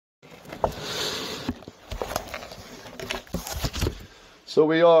So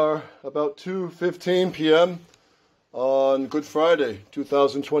we are about 2:15 p.m. on Good Friday,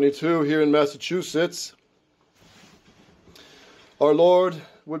 2022, here in Massachusetts. Our Lord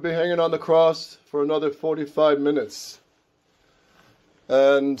would be hanging on the cross for another 45 minutes.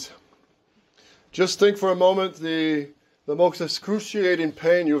 And just think for a moment the most excruciating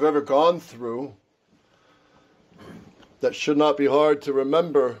pain you've ever gone through. That should not be hard to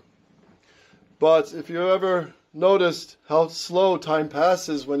remember. But if you ever noticed how slow time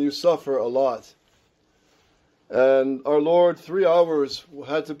passes when you suffer a lot. And our Lord, 3 hours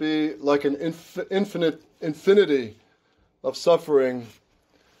had to be like an infinity of suffering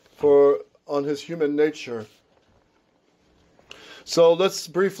on his human nature. So let's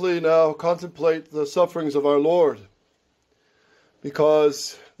briefly now contemplate the sufferings of our Lord,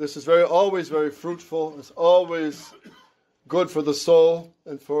 because this is always very fruitful. It's always good for the soul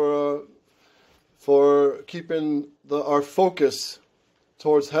and for keeping our focus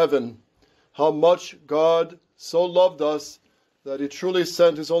towards heaven. How much God so loved us that he truly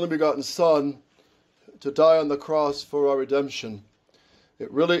sent his only begotten Son to die on the cross for our redemption. It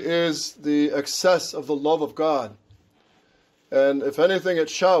really is the excess of the love of God. And if anything it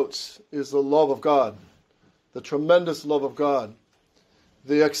shouts is the love of God, the tremendous love of God,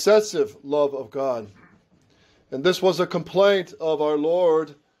 the excessive love of God. And this was a complaint of our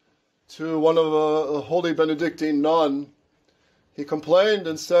Lord to one of a holy Benedictine nun. He complained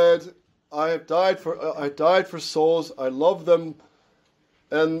and said, I died for souls, I love them,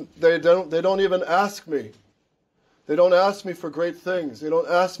 and they don't even ask me. They don't ask me for great things. They don't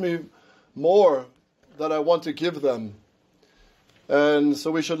ask me more that I want to give them. And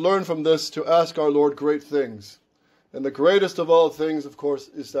so we should learn from this to ask our Lord great things. And the greatest of all things, of course,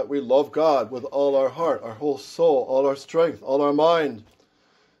 is that we love God with all our heart, our whole soul, all our strength, all our mind.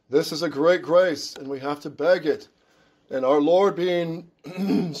 This is a great grace, and we have to beg it. And our Lord, being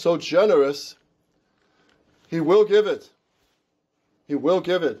so generous, he will give it. He will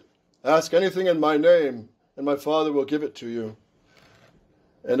give it. Ask anything in my name, and my Father will give it to you.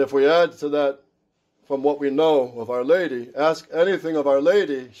 And if we add to that, from what we know of Our Lady, ask anything of Our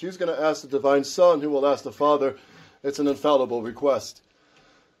Lady, she's going to ask the Divine Son, who will ask the Father. It's an infallible request.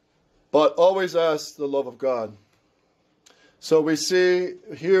 But always ask the love of God. So we see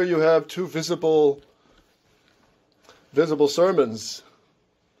here you have two visible sermons,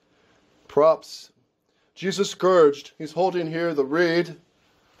 props. Jesus scourged. He's holding here the reed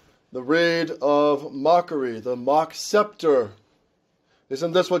of mockery, the mock scepter.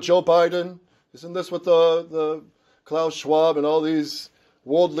 Isn't this what Joe Biden? Isn't this what the Klaus Schwab and all these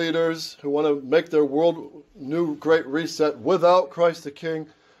world leaders who want to make their world new great reset without Christ the King?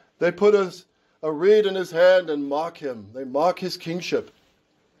 They put a reed in his hand and mock him. They mock his kingship.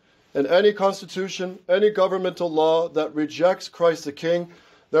 And any constitution, any governmental law that rejects Christ the King,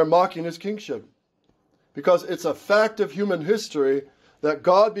 they're mocking his kingship. Because it's a fact of human history that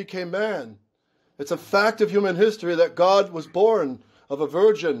God became man. It's a fact of human history that God was born of a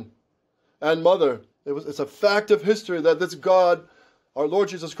virgin and mother. It's a fact of history that this God, our Lord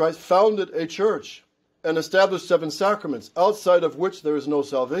Jesus Christ, founded a church and established 7 sacraments, outside of which there is no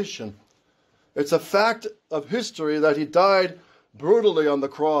salvation. It's a fact of history that he died brutally on the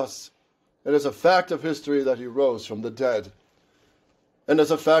cross. And it's a fact of history that he rose from the dead. And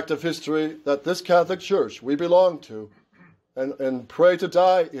it's a fact of history that this Catholic Church we belong to and pray to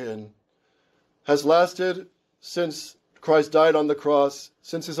die in has lasted since Christ died on the cross,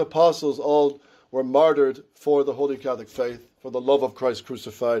 since his apostles all were martyred for the Holy Catholic faith, for the love of Christ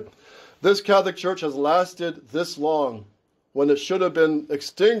crucified. This Catholic Church has lasted this long, when it should have been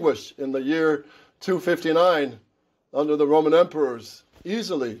extinguished in the year 259 under the Roman emperors,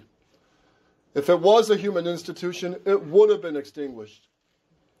 easily. If it was a human institution, it would have been extinguished.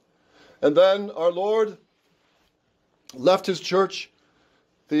 And then our Lord left his church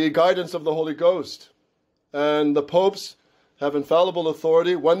the guidance of the Holy Ghost. And the popes have infallible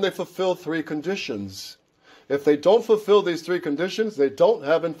authority when they fulfill 3 conditions. If they don't fulfill these 3 conditions, they don't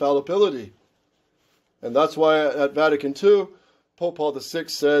have infallibility. And that's why at Vatican II, Pope Paul VI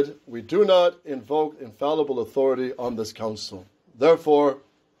said, we do not invoke infallible authority on this council. Therefore,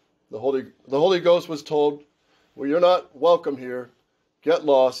 the Holy Ghost was told, well, you're not welcome here. Get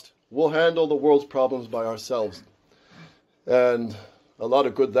lost. We'll handle the world's problems by ourselves. And a lot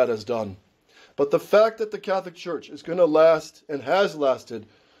of good that has done. But the fact that the Catholic Church is going to last and has lasted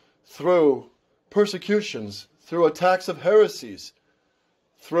through persecutions, through attacks of heresies,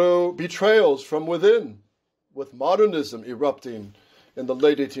 through betrayals from within, with modernism erupting in the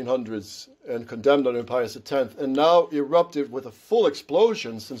late 1800s and condemned under Pius X, and now erupted with a full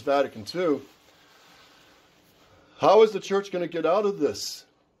explosion since Vatican II. How is the church going to get out of this?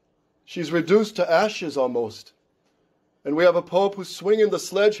 She's reduced to ashes almost. And we have a pope who's swinging the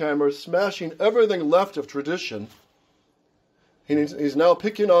sledgehammer, smashing everything left of tradition. He's now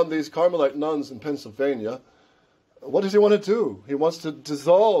picking on these Carmelite nuns in Pennsylvania. What does he want to do? He wants to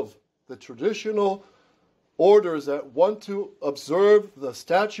dissolve the traditional orders that want to observe the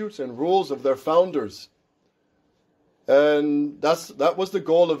statutes and rules of their founders. And that was the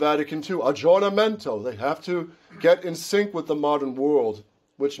goal of Vatican II, aggiornamento. They have to get in sync with the modern world,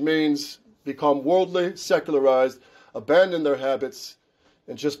 which means become worldly, secularized, abandon their habits,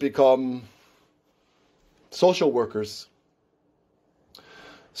 and just become social workers.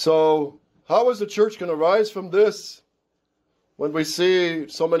 So how is the church going to rise from this when we see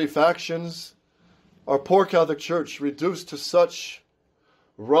so many factions? Our poor Catholic Church reduced to such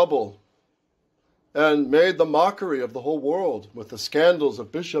rubble and made the mockery of the whole world with the scandals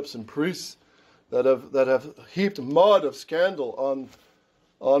of bishops and priests that have heaped mud of scandal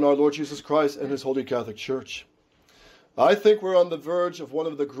on our Lord Jesus Christ and his Holy Catholic Church. I think we're on the verge of one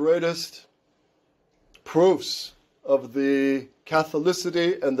of the greatest proofs of the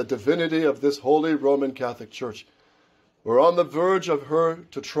Catholicity and the divinity of this Holy Roman Catholic Church. We're on the verge of her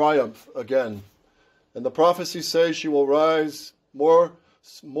to triumph again. And the prophecies say she will rise more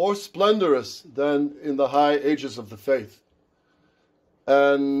splendorous than in the high ages of the faith.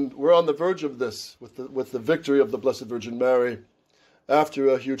 And we're on the verge of this with the victory of the Blessed Virgin Mary after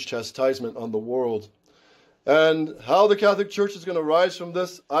a huge chastisement on the world. And how the Catholic Church is going to rise from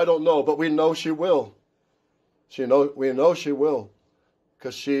this, I don't know, but we know she will. We know she will,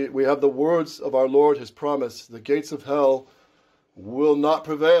 because we have the words of our Lord, his promise, the gates of hell will not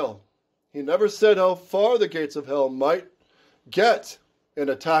prevail. He never said how far the gates of hell might get in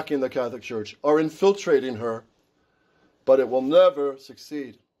attacking the Catholic Church or infiltrating her, but it will never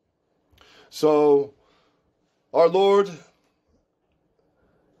succeed. So, our Lord,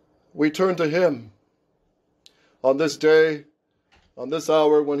 we turn to him on this day, on this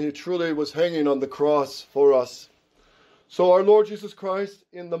hour when he truly was hanging on the cross for us. So our Lord Jesus Christ,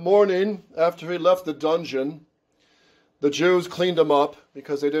 in the morning after he left the dungeon, the Jews cleaned him up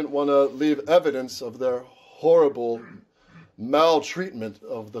because they didn't want to leave evidence of their horrible maltreatment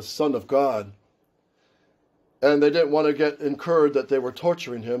of the Son of God. And they didn't want to get incurred that they were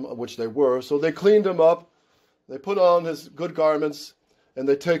torturing him, which they were. So they cleaned him up, they put on his good garments, and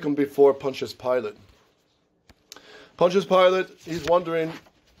they take him before Pontius Pilate. Pontius Pilate, he's wondering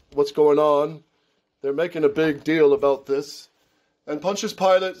what's going on. They're making a big deal about this. And Pontius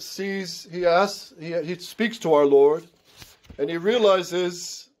Pilate sees, he speaks to our Lord, and he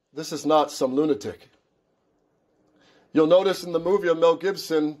realizes this is not some lunatic. You'll notice in the movie of Mel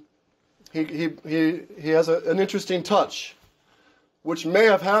Gibson, he has an interesting touch, which may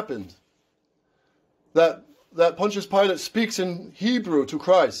have happened. That Pontius Pilate speaks in Hebrew to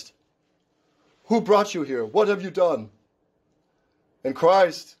Christ. Who brought you here? What have you done? And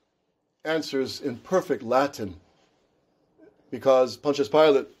Christ answers in perfect Latin, because Pontius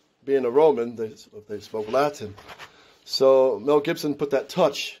Pilate, being a Roman, they spoke Latin. So Mel Gibson put that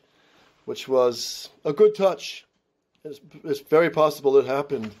touch, which was a good touch. It's very possible it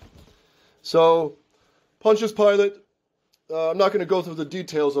happened. So Pontius Pilate, I'm not going to go through the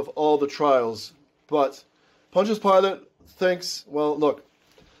details of all the trials, but Pontius Pilate thinks, well, look,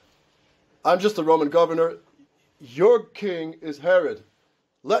 I'm just a Roman governor. Your king is Herod.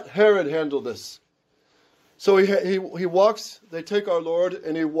 Let Herod handle this. So he walks, they take our Lord,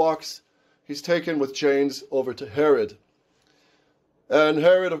 and he walks, he's taken with chains over to Herod. And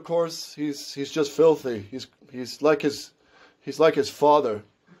Herod, of course, he's just filthy. He's like his father,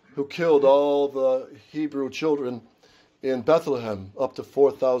 who killed all the Hebrew children in Bethlehem. Up to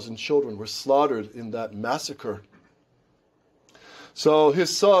 4,000 children were slaughtered in that massacre. So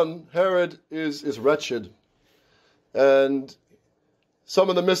his son, Herod, is wretched. And some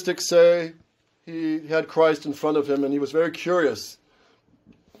of the mystics say he had Christ in front of him, and he was very curious.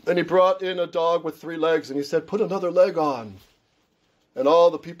 And he brought in a dog with 3 legs, and he said, put another leg on. And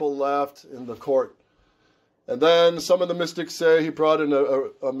all the people laughed in the court. And then some of the mystics say he brought in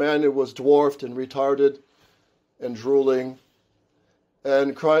a man who was dwarfed and retarded and drooling.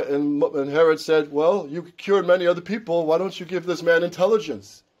 And Herod said, well, you cured many other people. Why don't you give this man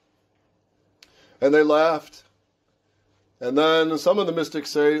intelligence? And they laughed. And then some of the mystics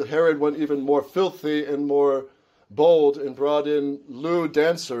say Herod went even more filthy and more bold and brought in lewd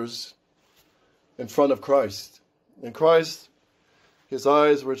dancers in front of Christ. And Christ, his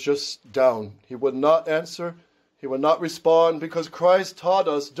eyes were just down. He would not answer. He would not respond because Christ taught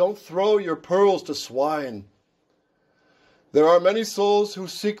us, don't throw your pearls to swine. There are many souls who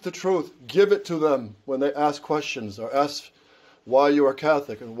seek the truth. Give it to them when they ask questions or ask why you are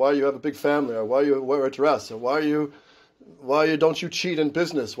Catholic and why you have a big family or why you wear a dress or why don't you cheat in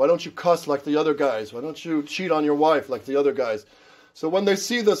business? Why don't you cuss like the other guys? Why don't you cheat on your wife like the other guys? So when they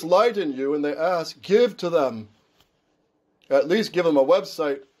see this light in you and they ask, give to them. At least give them a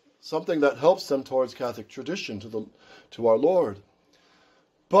website, something that helps them towards Catholic tradition, to our Lord.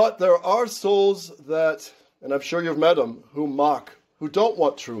 But there are souls that, and I'm sure you've met them, who mock, who don't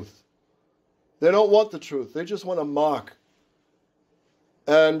want truth. They don't want the truth. They just want to mock.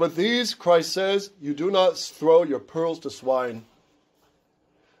 And with these, Christ says, you do not throw your pearls to swine.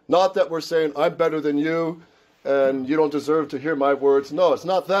 Not that we're saying, I'm better than you, and you don't deserve to hear my words. No, it's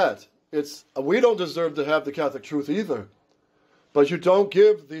not that. It's we don't deserve to have the Catholic truth either. But you don't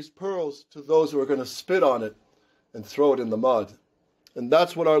give these pearls to those who are going to spit on it and throw it in the mud. And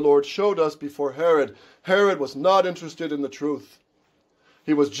that's what our Lord showed us before Herod. Herod was not interested in the truth.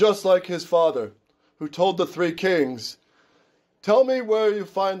 He was just like his father, who told the three kings, tell me where you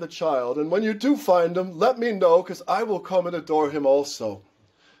find the child, and when you do find him, let me know, because I will come and adore him also.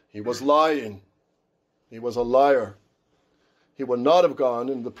 He was lying. He was a liar. He would not have gone,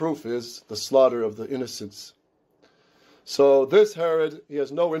 and the proof is the slaughter of the innocents. So this Herod, he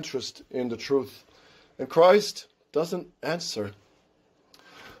has no interest in the truth. And Christ doesn't answer.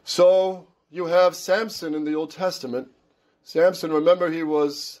 So you have Samson in the Old Testament. Samson, remember, he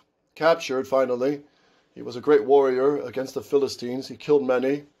was captured finally. He was a great warrior against the Philistines. He killed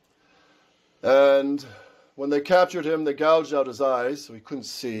many. And when they captured him, they gouged out his eyes so he couldn't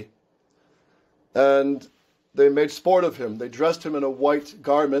see. And they made sport of him. They dressed him in a white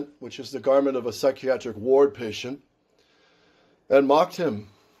garment, which is the garment of a psychiatric ward patient, and mocked him.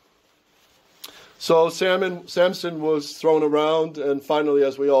 So Samson was thrown around, and finally,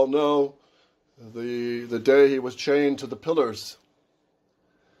 as we all know, the day he was chained to the pillars.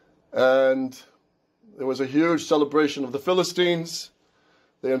 And there was a huge celebration of the Philistines.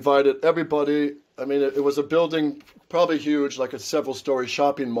 They invited everybody. I mean, it was a building probably huge, like a several-story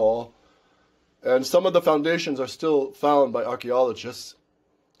shopping mall. And some of the foundations are still found by archaeologists.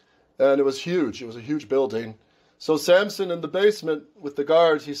 And it was huge. It was a huge building. So Samson in the basement with the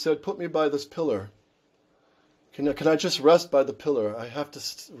guards, he said, put me by this pillar. Can I just rest by the pillar? I have to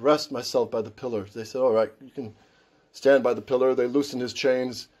rest myself by the pillar. They said, all right, you can stand by the pillar. They loosened his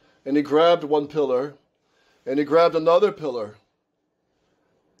chains. And he grabbed one pillar. And he grabbed another pillar.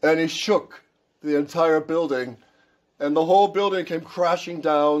 And he shook the entire building. And the whole building came crashing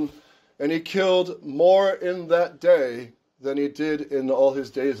down. And he killed more in that day than he did in all his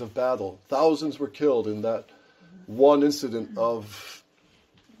days of battle. Thousands were killed in that one incident of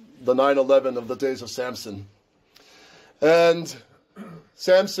the 9/11 of the days of Samson. And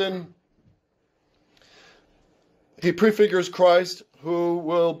Samson, he prefigures Christ, who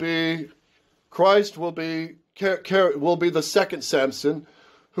will be the second Samson,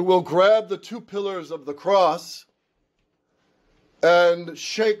 who will grab the two pillars of the cross and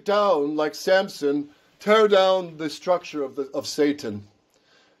shake down, like Samson, tear down the structure of Satan.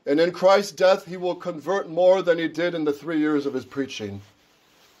 And in Christ's death, he will convert more than he did in the 3 years of his preaching.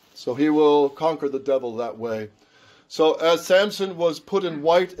 So he will conquer the devil that way. So as Samson was put in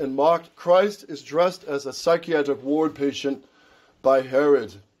white and mocked, Christ is dressed as a psychiatric ward patient by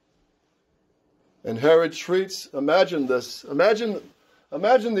Herod. And Herod treats, imagine this, imagine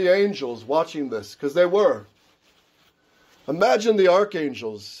the angels watching this, because they were. Imagine the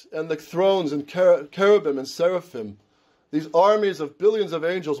archangels and the thrones and cherubim and seraphim, these armies of billions of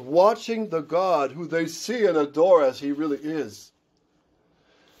angels watching the God who they see and adore as he really is,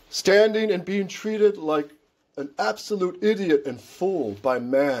 standing and being treated like an absolute idiot and fool by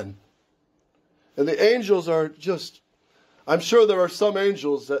man. And the angels are just, I'm sure there are some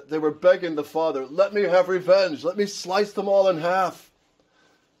angels that they were begging the Father, let me have revenge, let me slice them all in half.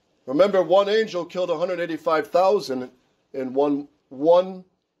 Remember, one angel killed 185,000 in one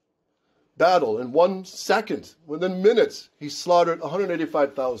battle, in 1 second. Within minutes, he slaughtered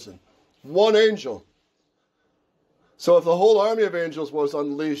 185,000. One angel. So if the whole army of angels was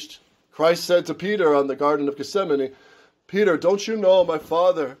unleashed, Christ said to Peter on the Garden of Gethsemane, Peter, don't you know my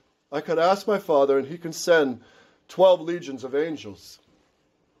Father? I could ask my Father and he can send 12 legions of angels.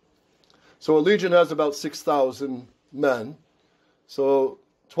 So a legion has about 6,000 men. So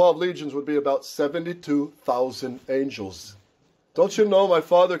 12 legions would be about 72,000 angels. Don't you know my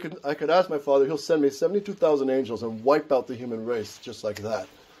Father, I could ask my Father, he'll send me 72,000 angels and wipe out the human race just like that.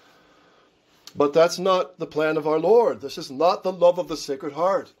 But that's not the plan of our Lord. This is not the love of the Sacred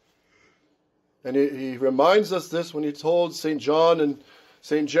Heart. And he reminds us this when he told St. John and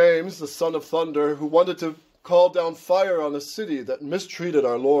St. James, the son of thunder, who wanted to call down fire on a city that mistreated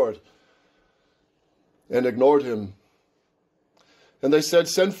our Lord and ignored him. And they said,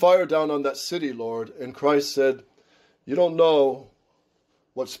 send fire down on that city, Lord. And Christ said, you don't know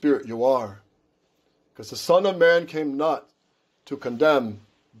what spirit you are. Because the Son of Man came not to condemn,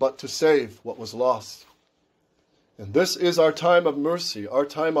 but to save what was lost. And this is our time of mercy. Our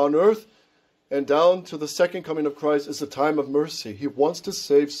time on earth and down to the second coming of Christ is a time of mercy. He wants to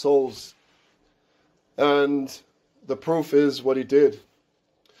save souls. And the proof is what he did.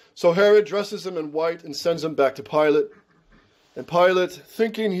 So Herod dresses him in white and sends him back to Pilate. And Pilate,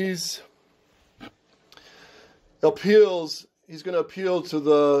 thinking he's going to appeal to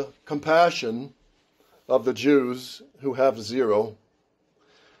the compassion of the Jews who have zero,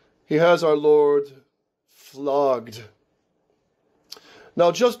 he has our Lord flogged.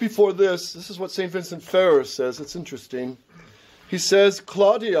 Now, just before this is what St. Vincent Ferrer says. It's interesting. He says,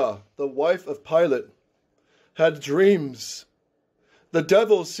 Claudia, the wife of Pilate, had dreams. The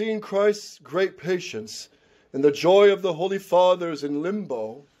devil, seeing Christ's great patience and the joy of the Holy Fathers in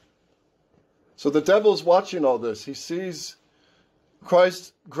limbo. So the devil's watching all this. He sees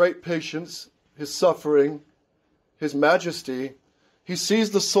Christ's great patience, his suffering, his majesty. He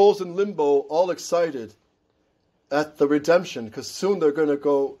sees the souls in limbo all excited at the redemption, because soon they're going to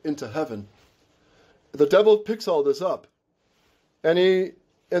go into heaven. The devil picks all this up. And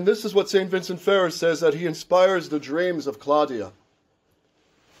this is what St. Vincent Ferrer says, that he inspires the dreams of Claudia.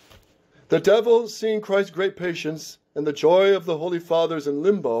 The devil, seeing Christ's great patience and the joy of the Holy Fathers in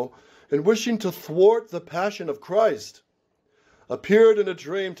limbo, and wishing to thwart the passion of Christ, appeared in a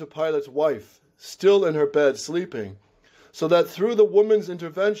dream to Pilate's wife, still in her bed sleeping, so that through the woman's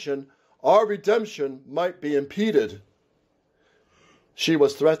intervention, our redemption might be impeded. She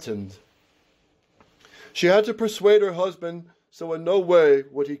was threatened. She had to persuade her husband, so in no way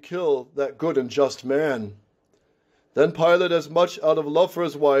would he kill that good and just man. Then Pilate, as much out of love for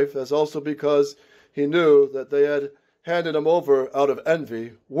his wife, as also because he knew that they had handed him over out of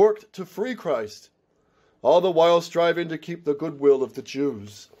envy, worked to free Christ, all the while striving to keep the goodwill of the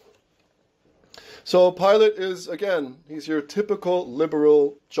Jews. So Pilate is, again, he's your typical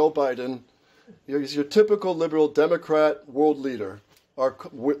liberal Joe Biden. He's your typical liberal Democrat world leader,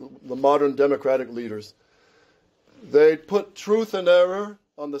 the modern democratic leaders. They put truth and error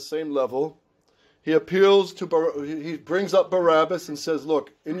on the same level. He brings up Barabbas and says,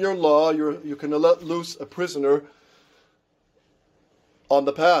 look, in your law, you can let loose a prisoner on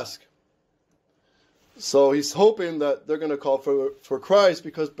the Pasch. So he's hoping that they're going to call for Christ,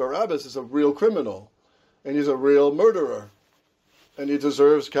 because Barabbas is a real criminal and he's a real murderer and he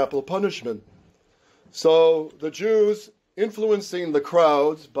deserves capital punishment. So the Jews, influencing the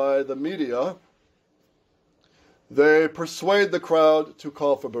crowds by the media, they persuade the crowd to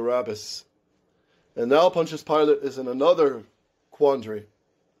call for Barabbas. And now Pontius Pilate is in another quandary.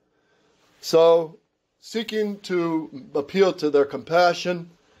 So, seeking to appeal to their compassion,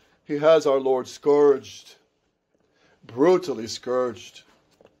 he has our Lord scourged, brutally scourged.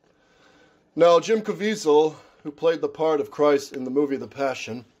 Now, Jim Caviezel, who played the part of Christ in the movie The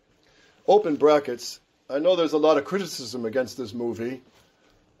Passion, open brackets, I know there's a lot of criticism against this movie,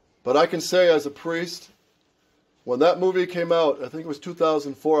 but I can say as a priest, when that movie came out, I think it was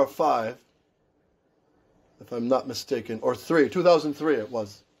 2004 or 5, if I'm not mistaken, or 2003 it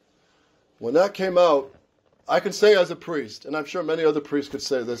was. When that came out, I can say as a priest, and I'm sure many other priests could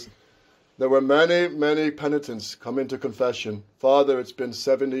say this, there were many, many penitents come into confession. Father, it's been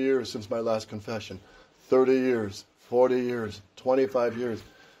 70 years since my last confession. 30 years, 40 years, 25 years.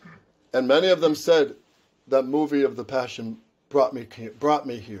 And many of them said, that movie of The Passion brought me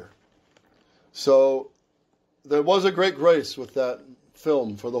here. So there was a great grace with that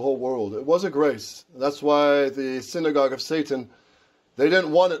film for the whole world. It was a grace. That's why the Synagogue of Satan, they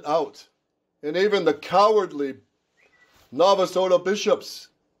didn't want it out. And even the cowardly Novus Ordo bishops,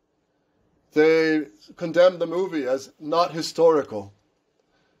 they condemned the movie as not historical.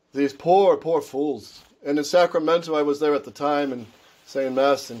 These poor, poor fools. And in Sacramento, I was there at the time and saying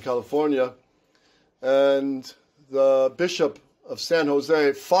Mass in California, and the Bishop of San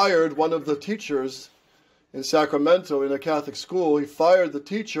Jose fired one of the teachers in Sacramento in a Catholic school. He fired the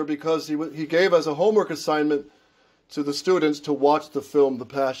teacher because he gave as a homework assignment to the students to watch the film The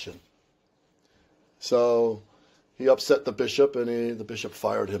Passion. So he upset the bishop, and the bishop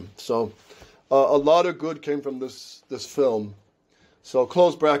fired him. So a lot of good came from this film. So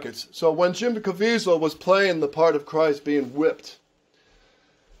close brackets. So when Jim Caviezel was playing the part of Christ being whipped,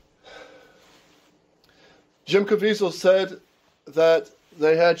 Jim Caviezel said that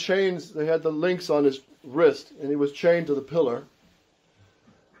they had chains, they had the links on his wrist, and he was chained to the pillar.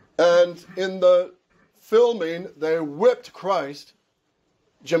 And in the filming, they whipped Christ,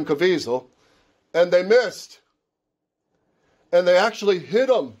 Jim Caviezel, and they missed. And they actually hit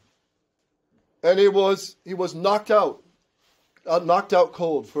him. And he was knocked out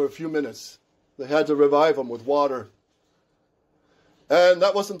cold for a few minutes. They had to revive him with water. And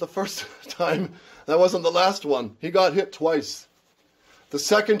that wasn't the first time. That wasn't the last one. He got hit twice. The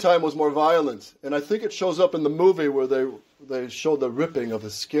second time was more violent. And I think it shows up in the movie where they show the ripping of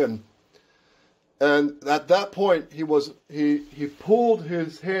his skin. And at that point, he pulled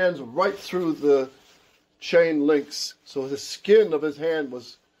his hands right through the chain links. So the skin of his hand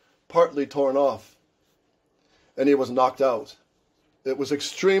was partly torn off. And he was knocked out. It was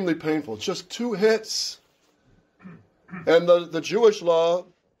extremely painful. Just 2 hits. And the Jewish law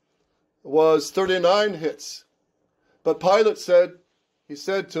was 39 hits. But Pilate said, he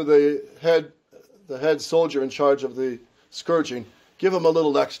said to the head soldier in charge of the scourging, give him a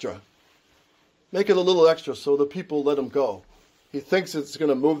little extra. Make it a little extra so the people let him go. He thinks it's going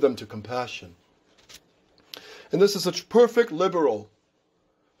to move them to compassion. And this is a perfect liberal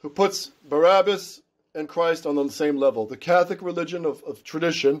who puts Barabbas and Christ on the same level. The Catholic religion of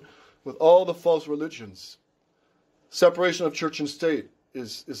tradition with all the false religions. Separation of church and state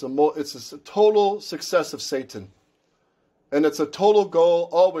is a total success of Satan. And it's a total goal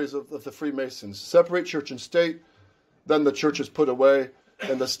always of the Freemasons. Separate church and state, then the church is put away,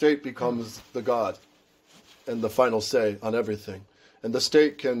 and the state becomes the God and the final say on everything. And the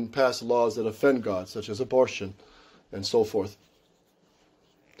state can pass laws that offend God, such as abortion and so forth.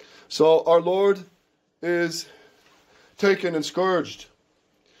 So our Lord is taken and scourged.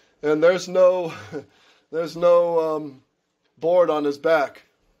 And there's no board on his back.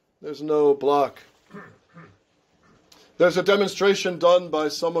 There's no block. There's a demonstration done by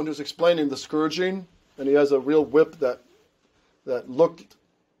someone who's explaining the scourging, and he has a real whip that looked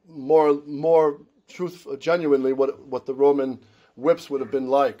more genuinely what the Roman whips would have been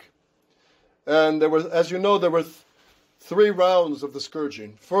like. And there were, as you know, there were 3 rounds of the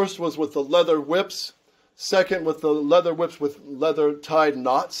scourging. First was with the leather whips. Second with the leather whips with leather tied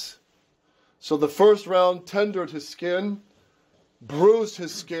knots. So the first round tendered his skin, bruised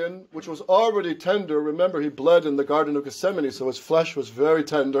his skin, which was already tender. Remember, he bled in the Garden of Gethsemane, so his flesh was very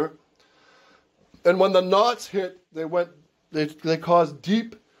tender. And when the knots hit, they caused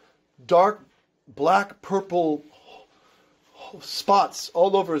deep, dark, black, purple spots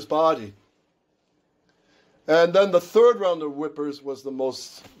all over his body. And then the third round of whippers was the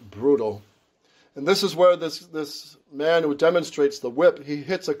most brutal. And this is where this man who demonstrates the whip, he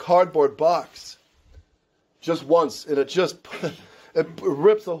hits a cardboard box just once, and it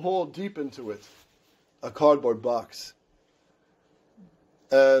rips a hole deep into it, a cardboard box.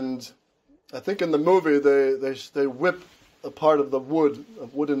 And I think in the movie they whip a part of the wood, a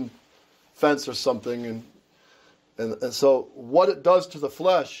wooden fence or something, and so what it does to the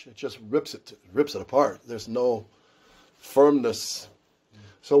flesh, it just rips it apart. There's no firmness.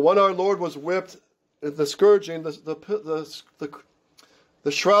 So when our Lord was whipped, the scourging, the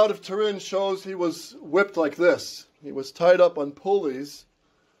Shroud of Turin shows he was whipped like this. He was tied up on pulleys,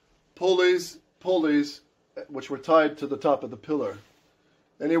 which were tied to the top of the pillar.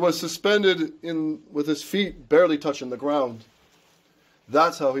 And he was suspended with his feet barely touching the ground.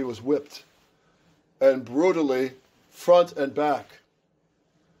 That's how he was whipped. And brutally, front and back.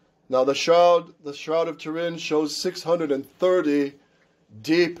 Now the Shroud of Turin shows 630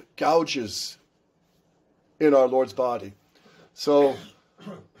 deep gouges in our Lord's body. So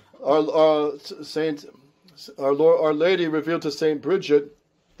our Lady revealed to Saint Bridget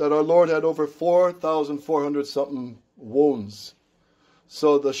that our Lord had over 4,400 something wounds.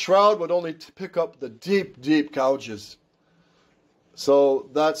 So the shroud would only pick up the deep, deep gouges. So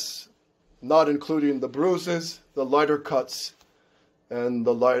that's not including the bruises, the lighter cuts, and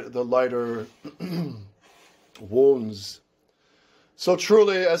the lighter wounds. So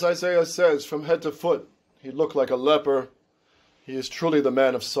truly, as Isaiah says, from head to foot, he looked like a leper. He is truly the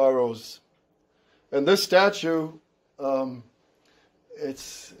man of sorrows. And this statue,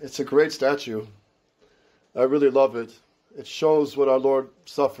 it's a great statue. I really love it. It shows what our Lord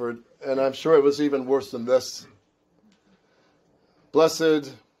suffered, and I'm sure it was even worse than this.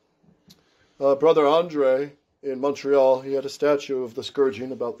 Blessed Brother Andre in Montreal, he had a statue of the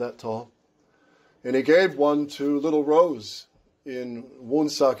scourging about that tall. And he gave one to little Rose in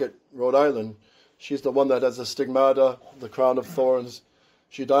Woonsocket, Rhode Island. She's the one that has the stigmata, the crown of thorns.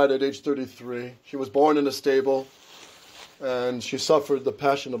 She died at age 33. She was born in a stable, and she suffered the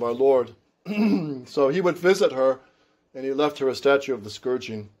passion of our Lord. So he would visit her and he left her a statue of the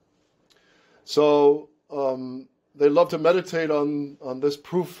scourging. So they love to meditate on this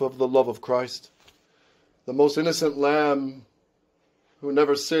proof of the love of Christ. The most innocent lamb who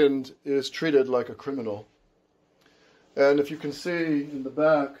never sinned is treated like a criminal. And if you can see in the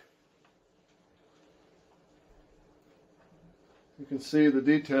back, you can see the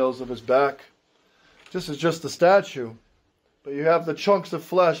details of his back. This is just the statue, but you have the chunks of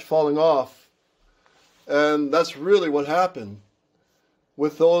flesh falling off. And that's really what happened.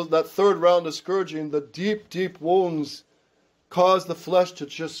 With that third round of scourging, the deep, deep wounds caused the flesh to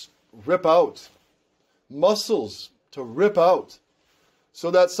just rip out. Muscles to rip out.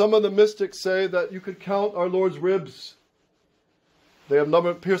 So that some of the mystics say that you could count our Lord's ribs. They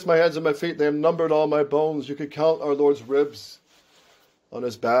have pierced my hands and my feet. They have numbered all my bones. You could count our Lord's ribs on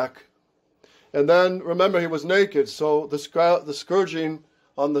his back. And then, remember, he was naked. So the scourging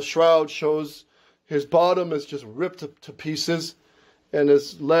on the shroud shows his bottom is just ripped to pieces, and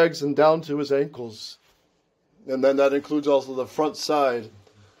his legs and down to his ankles. And then that includes also the front side,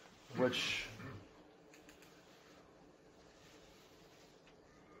 which...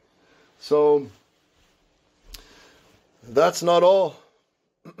 So, that's not all.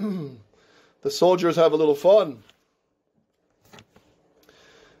 The soldiers have a little fun.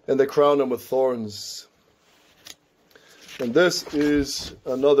 And they crown him with thorns. And this is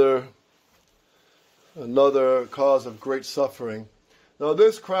another cause of great suffering. Now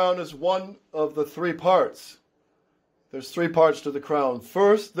this crown is one of the three parts. There's three parts to the crown.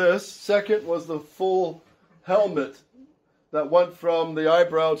 First this, second was the full helmet that went from the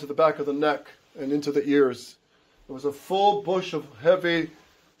eyebrow to the back of the neck and into the ears. It was a full bush of heavy,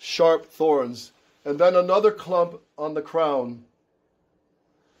 sharp thorns. And then another clump on the crown.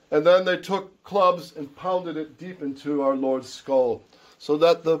 And then they took clubs and pounded it deep into our Lord's skull, so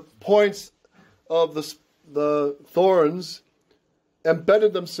that the points of the thorns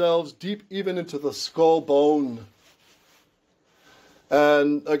embedded themselves deep even into the skull bone.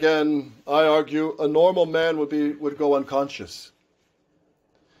 And again, I argue a normal man would go unconscious.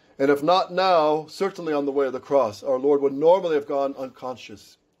 And if not now, certainly on the way of the cross, our Lord would normally have gone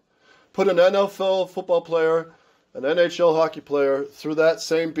unconscious. Put an NFL football player, an NHL hockey player, through that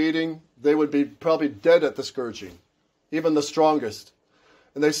same beating, they would be probably dead at the scourging, even the strongest.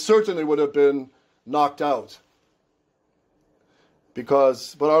 And they certainly would have been knocked out. But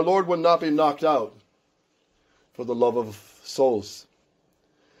our Lord would not be knocked out for the love of souls.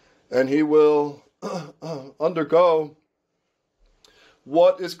 And he will undergo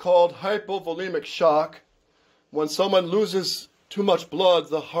what is called hypovolemic shock. When someone loses too much blood,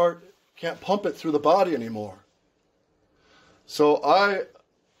 the heart can't pump it through the body anymore. So I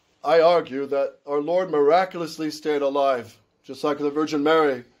argue that our Lord miraculously stayed alive, just like the Virgin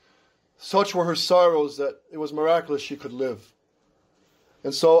Mary. Such were her sorrows that it was miraculous she could live.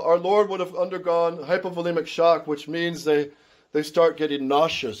 And so our Lord would have undergone hypovolemic shock, which means they start getting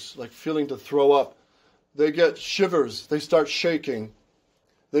nauseous, like feeling to throw up. They get shivers, they start shaking.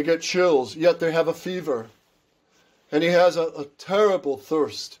 They get chills, yet they have a fever. And he has a terrible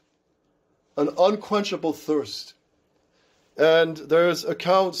thirst, an unquenchable thirst. And there's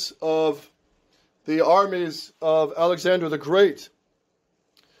accounts of the armies of Alexander the Great.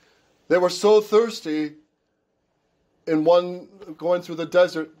 They were so thirsty in one going through the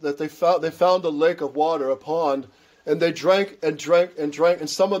desert that they found a lake of water, a pond, and they drank and drank and drank, and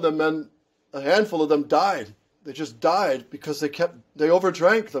some of them, a handful of them died. They just died because they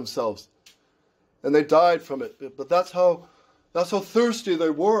overdrank themselves. And they died from it. But that's how thirsty they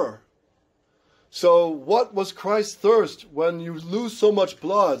were. So what was Christ's thirst? When you lose so much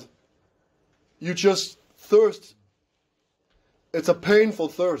blood, you just thirst. It's a painful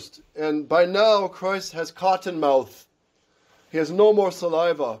thirst. And by now, Christ has cotton mouth. He has no more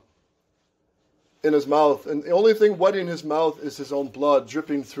saliva in his mouth. And the only thing wetting his mouth is his own blood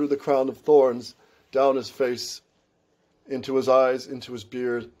dripping through the crown of thorns, down his face, into his eyes, into his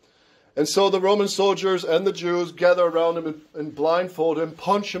beard. And so the Roman soldiers and the Jews gather around him and blindfold him,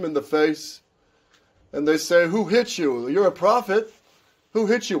 punch him in the face. And they say, "Who hit you? You're a prophet. Who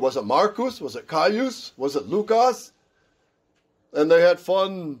hit you? Was it Marcus? Was it Caius? Was it Lucas?" And they had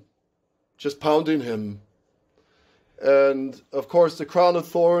fun just pounding him. And of course, the crown of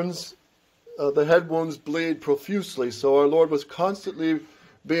thorns, the head wounds bleed profusely. So our Lord was constantly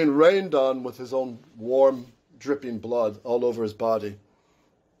being rained on with his own warm, dripping blood all over his body.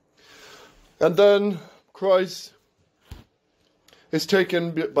 And then Christ is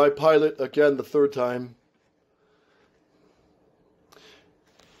taken by Pilate again the third time.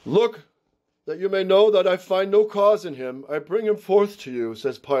 "Look, that you may know that I find no cause in him. I bring him forth to you,"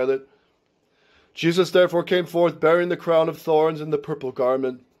 says Pilate. Jesus therefore came forth, bearing the crown of thorns and the purple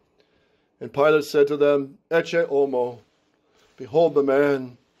garment. And Pilate said to them, Ecce homo, behold the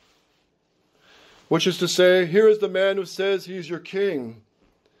man. Which is to say, here is the man who says he is your king.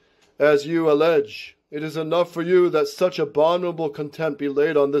 As you allege, it is enough for you that such abominable contempt be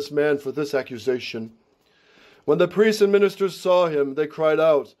laid on this man for this accusation. When the priests and ministers saw him, they cried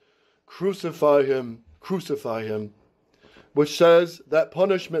out, Crucify him, crucify him. Which says that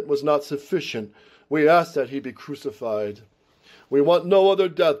punishment was not sufficient. We ask that he be crucified. We want no other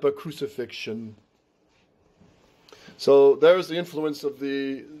death but crucifixion. So there's the influence of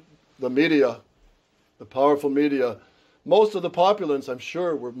the media, the powerful media. Most of the populace, I'm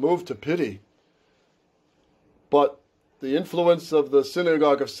sure, were moved to pity. But the influence of the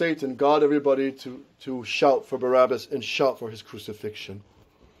synagogue of Satan got everybody to shout for Barabbas and shout for his crucifixion.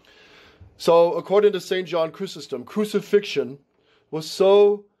 So, according to St. John Chrysostom, crucifixion was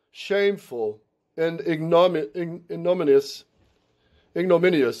so shameful and ignominious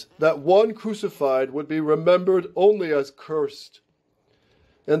that one crucified would be remembered only as cursed.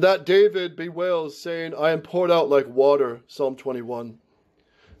 And that David bewails, saying, I am poured out like water, Psalm 21,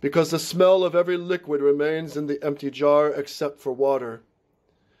 because the smell of every liquid remains in the empty jar except for water.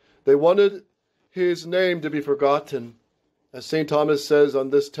 They wanted his name to be forgotten. As St. Thomas says on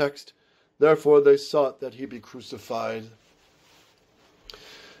this text, therefore they sought that he be crucified.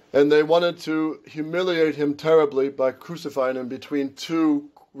 And they wanted to humiliate him terribly by crucifying him between two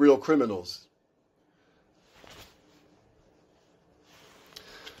real criminals.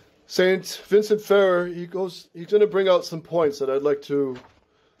 St. Vincent Ferrer, he's going to bring out some points that I'd like to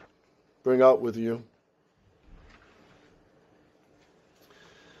bring out with you.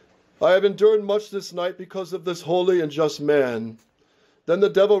 I have endured much this night because of this holy and just man. Then the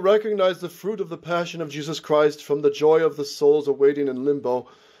devil recognized the fruit of the passion of Jesus Christ from the joy of the souls awaiting in limbo,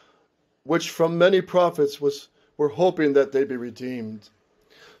 which from many prophets were hoping that they be redeemed.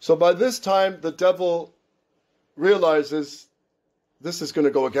 So by this time, the devil realizes this is going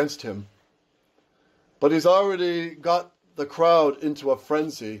to go against him. But he's already got the crowd into a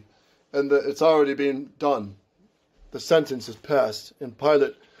frenzy, and it's already been done. The sentence is passed, and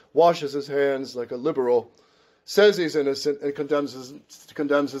Pilate washes his hands like a liberal, says he's innocent, and condemns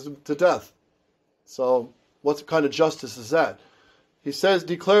him to death. So what kind of justice is that? He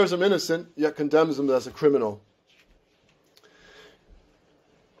declares him innocent, yet condemns him as a criminal.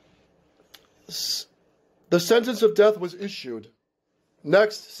 The sentence of death was issued.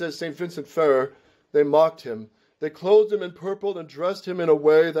 Next, says St. Vincent Ferrer, they mocked him. They clothed him in purple and dressed him in a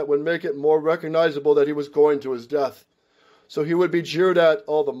way that would make it more recognizable that he was going to his death. So he would be jeered at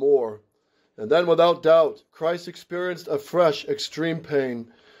all the more. And then, without doubt, Christ experienced a fresh, extreme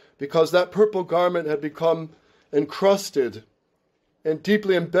pain, because that purple garment had become encrusted and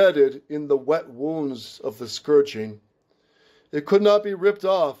deeply embedded in the wet wounds of the scourging. It could not be ripped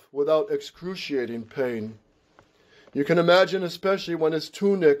off without excruciating pain. You can imagine, especially when his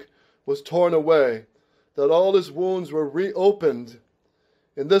tunic was torn away, that all his wounds were reopened,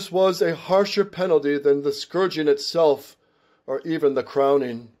 and this was a harsher penalty than the scourging itself or even the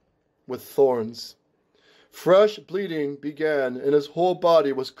crowning with thorns. Fresh bleeding began, and his whole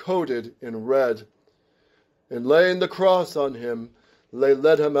body was coated in red. And laying the cross on him, they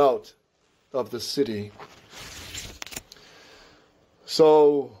led him out of the city.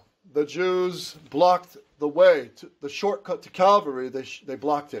 So the Jews blocked the way, the shortcut to Calvary, they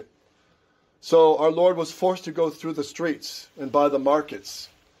blocked it. So our Lord was forced to go through the streets and by the markets.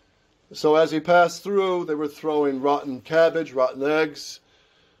 So as he passed through, they were throwing rotten cabbage, rotten eggs,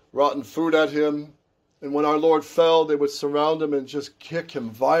 rotten food at him. And when our Lord fell, they would surround him and just kick him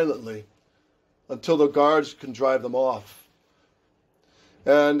violently until the guards can drive them off.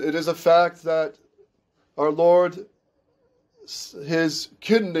 And it is a fact that our Lord, his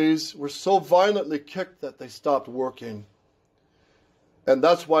kidneys were so violently kicked that they stopped working. And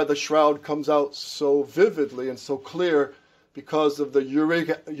that's why the shroud comes out so vividly and so clear, because of the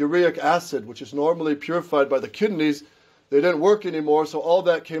uric acid, which is normally purified by the kidneys. They didn't work anymore, so all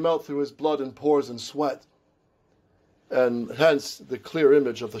that came out through his blood and pores and sweat. And hence the clear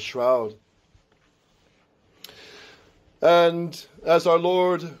image of the shroud. And as our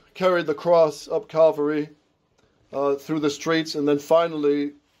Lord carried the cross up Calvary through the streets, and then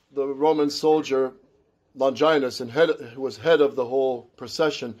finally the Roman soldier Longinus, who was head of the whole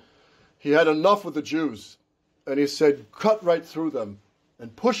procession, he had enough with the Jews. And he said, cut right through them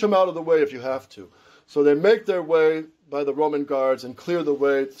and push them out of the way if you have to. So they make their way by the Roman guards and clear the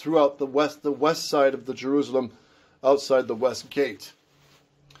way throughout the west side of the Jerusalem, outside the west gate.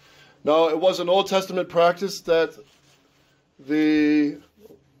 Now, it was an Old Testament practice that the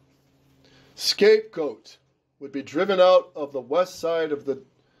scapegoat would be driven out of the west side of the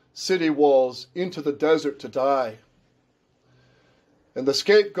city walls into the desert to die. And the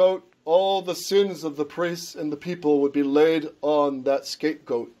scapegoat, all the sins of the priests and the people would be laid on that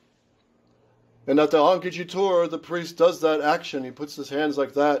scapegoat. And at the Ankijitur, the priest does that action. He puts his hands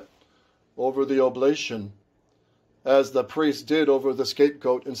like that over the oblation, as the priest did over the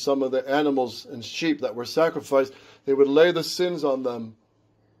scapegoat and some of the animals and sheep that were sacrificed. They would lay the sins on them.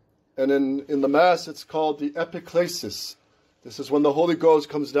 And in the Mass, it's called the epiclesis. This is when the Holy Ghost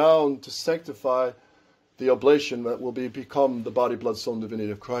comes down to sanctify the oblation that will become the body, blood, soul, and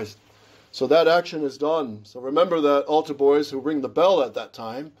divinity of Christ. So that action is done. So remember that, altar boys who ring the bell at that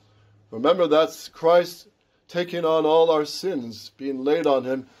time. Remember that's Christ taking on all our sins, being laid on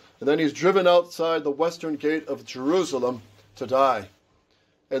him, and then he's driven outside the western gate of Jerusalem to die.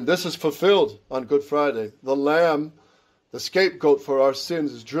 And this is fulfilled on Good Friday. The Lamb, the scapegoat for our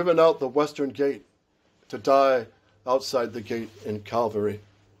sins, is driven out the western gate to die outside the gate in Calvary.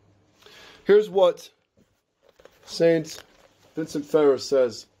 Here's what Saint Vincent Ferrer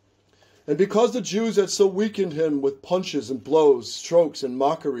says. And because the Jews had so weakened him with punches and blows, strokes and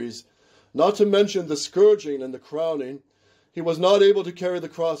mockeries, not to mention the scourging and the crowning, he was not able to carry the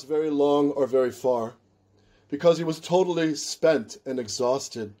cross very long or very far, because he was totally spent and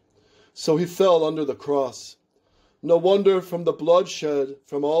exhausted. So he fell under the cross. No wonder, from the blood shed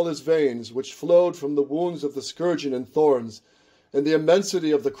from all his veins, which flowed from the wounds of the scourging and thorns, and the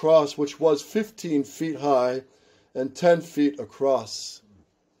immensity of the cross, which was 15 feet high and 10 feet across.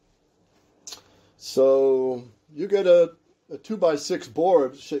 So you get a 2x6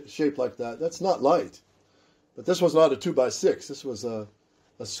 board shaped like that. That's not light. But this was not a 2x6. This was a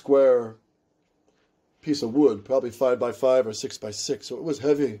square piece of wood, probably 5x5 or 6x6. So it was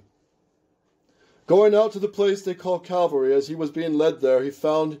heavy. Going out to the place they call Calvary, as he was being led there, he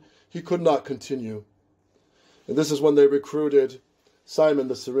found he could not continue. And this is when they recruited Simon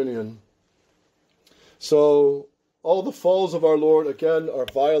the Cyrenian. So all the falls of our Lord, again, are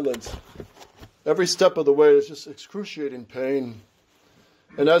violent. Every step of the way is just excruciating pain.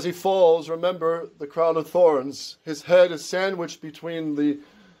 And as he falls, remember the crown of thorns. His head is sandwiched between the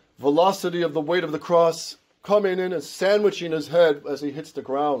velocity of the weight of the cross coming in and sandwiching his head as he hits the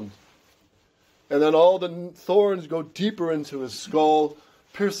ground. And then all the thorns go deeper into his skull,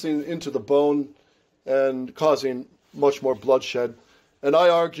 piercing into the bone and causing much more bloodshed. And I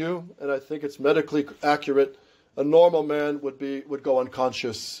argue, and I think it's medically accurate, a normal man would go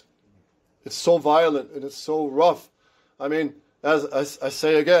unconscious. It's so violent and it's so rough. I mean, as I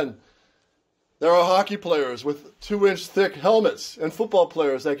say again, there are hockey players with 2-inch thick helmets and football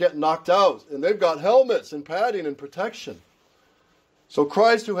players that get knocked out, and they've got helmets and padding and protection. So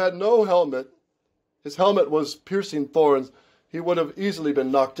Christ, who had no helmet, his helmet was piercing thorns, he would have easily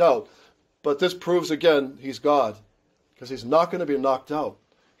been knocked out. But this proves again he's God, because he's not going to be knocked out.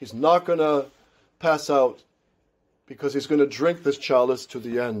 He's not going to pass out, because he's going to drink this chalice to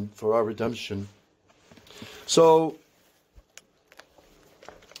the end for our redemption. So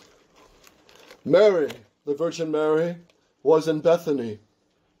Mary, the Virgin Mary, was in Bethany.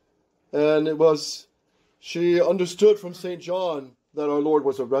 And she understood from St. John that our Lord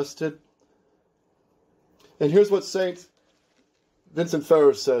was arrested. And here's what St. Vincent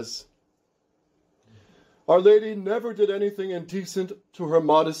Ferrer says. Our Lady never did anything indecent to her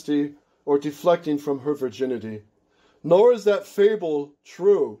modesty or deflecting from her virginity. Nor is that fable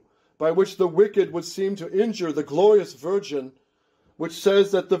true, by which the wicked would seem to injure the glorious Virgin, which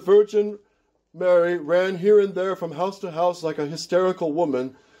says that the Virgin Mary ran here and there from house to house like a hysterical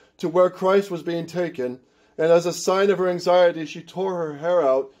woman to where Christ was being taken, and as a sign of her anxiety she tore her hair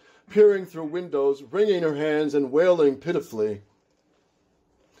out, peering through windows, wringing her hands and wailing pitifully.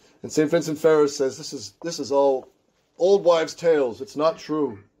 And St. Vincent Ferrer says this is all old wives' tales. It's not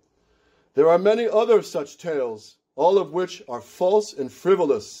true. There are many other such tales, all of which are false and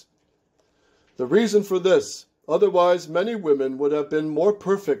frivolous. The reason for this, otherwise many women would have been more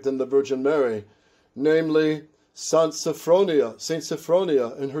perfect than the Virgin Mary, namely Saint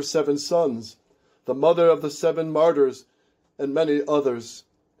Sophronia and her 7 sons, the mother of the 7 martyrs, and many others.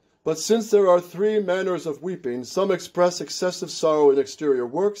 But since there are 3 manners of weeping, some express excessive sorrow in exterior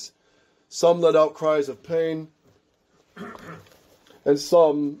works, some let out cries of pain, and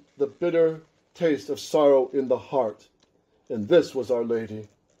some the bitter taste of sorrow in the heart. And this was Our Lady.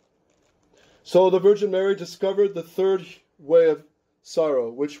 So the Virgin Mary discovered the 3rd way of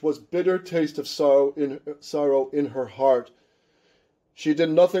sorrow, which was bitter taste of sorrow in her heart. She did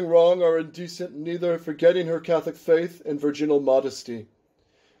nothing wrong or indecent, neither forgetting her Catholic faith and virginal modesty.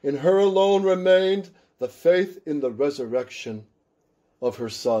 In her alone remained the faith in the resurrection of her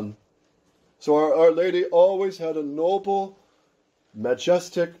Son. So Our Lady always had a noble,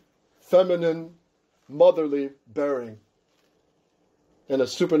 majestic, feminine, motherly bearing and a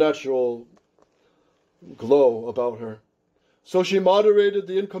supernatural glow about her. So she moderated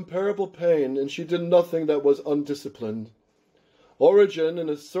the incomparable pain, and she did nothing that was undisciplined. Origen, in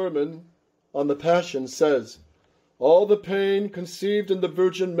his sermon on the Passion, says, "All the pain conceived in the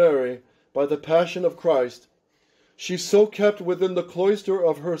Virgin Mary by the Passion of Christ, she so kept within the cloister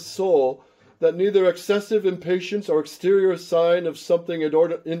of her soul that neither excessive impatience or exterior sign of something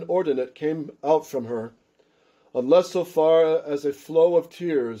inordinate came out from her, unless so far as a flow of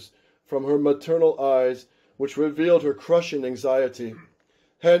tears from her maternal eyes, which revealed her crushing anxiety.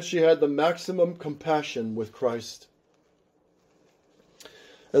 Hence she had the maximum compassion with Christ."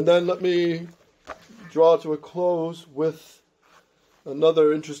 And then let me draw to a close with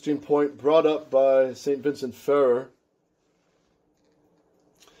another interesting point brought up by St. Vincent Ferrer.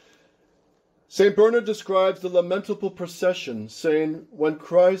 St. Bernard describes the lamentable procession, saying, "When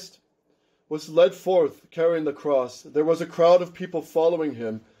Christ was led forth carrying the cross, there was a crowd of people following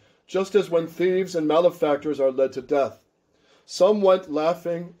him, just as when thieves and malefactors are led to death. Some went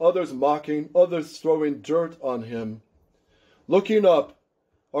laughing, others mocking, others throwing dirt on him. Looking up,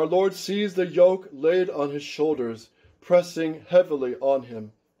 our Lord sees the yoke laid on his shoulders, pressing heavily on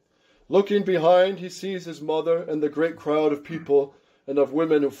him. Looking behind, he sees his mother and the great crowd of people and of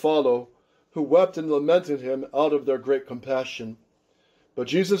women who follow, who wept and lamented him out of their great compassion. But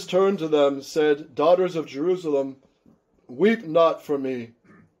Jesus turned to them and said, 'Daughters of Jerusalem, weep not for me,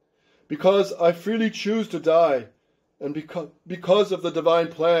 because I freely choose to die, and because of the divine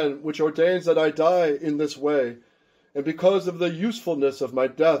plan which ordains that I die in this way, and because of the usefulness of my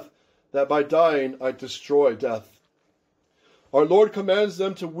death, that by dying I destroy death.' Our Lord commands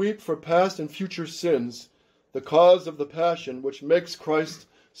them to weep for past and future sins, the cause of the passion which makes Christ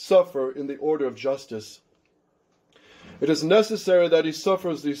suffer in the order of justice. It is necessary that he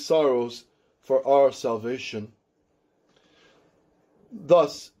suffers these sorrows for our salvation."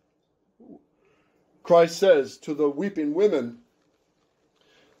 Thus, Christ says to the weeping women,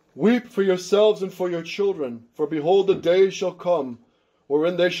 "Weep for yourselves and for your children, for behold, the days shall come,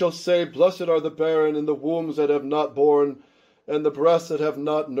 wherein they shall say, Blessed are the barren, and the wombs that have not borne, and the breasts that have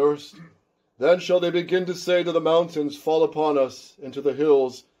not nursed. Then shall they begin to say to the mountains, Fall upon us, and to the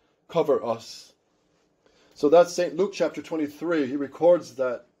hills, Cover us." So that's St. Luke chapter 23. He records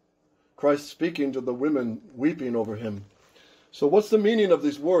that, Christ speaking to the women weeping over him. So what's the meaning of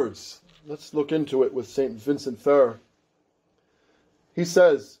these words? Let's look into it with St. Vincent Ferrer. He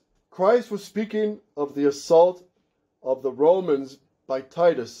says, Christ was speaking of the assault of the Romans by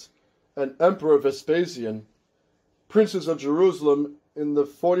Titus and Emperor Vespasian, princes of Jerusalem, in the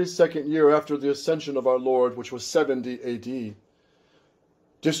 42nd year after the ascension of our Lord, which was 70 AD,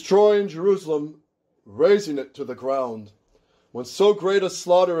 destroying Jerusalem, razing it to the ground, when so great a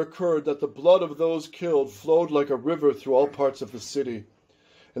slaughter occurred that the blood of those killed flowed like a river through all parts of the city.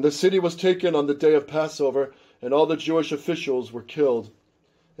 And the city was taken on the day of Passover, and all the Jewish officials were killed.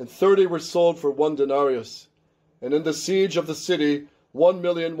 And 30 were sold for 1 denarius. And in the siege of the city,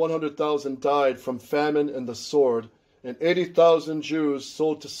 1,100,000 died from famine and the sword, and 80,000 Jews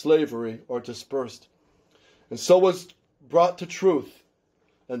sold to slavery or dispersed. And so was brought to truth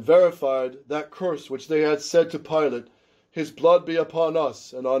and verified that curse which they had said to Pilate, His blood be upon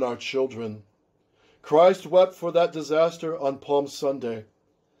us and on our children. Christ wept for that disaster on Palm Sunday.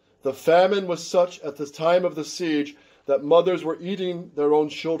 The famine was such at the time of the siege that mothers were eating their own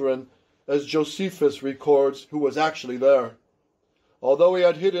children, as Josephus records, who was actually there, although he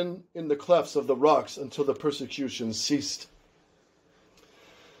had hidden in the clefts of the rocks until the persecution ceased.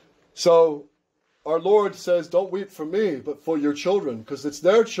 So our Lord says, don't weep for me, but for your children, because it's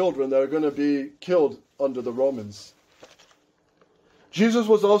their children that are going to be killed under the Romans. Jesus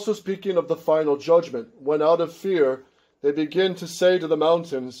was also speaking of the final judgment, when out of fear they begin to say to the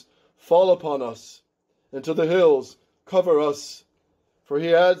mountains, Fall upon us, and to the hills, cover us. For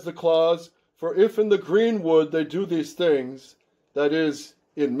he adds the clause, For if in the green wood they do these things, that is,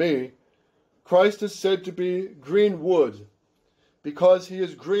 in me, Christ is said to be green wood, because he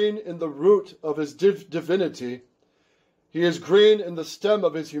is green in the root of his divinity, he is green in the stem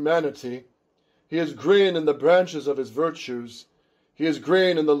of his humanity, he is green in the branches of his virtues, he is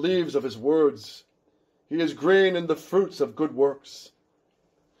green in the leaves of his words, he is green in the fruits of good works.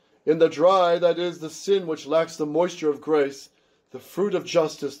 In the dry, that is, the sin which lacks the moisture of grace, the fruit of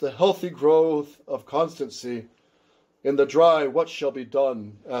justice, the healthy growth of constancy. In the dry, what shall be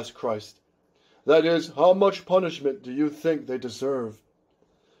done? Asked Christ. That is, how much punishment do you think they deserve?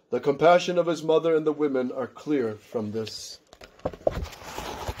 The compassion of his mother and the women are clear from this.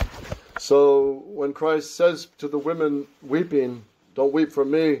 So when Christ says to the women weeping, don't weep for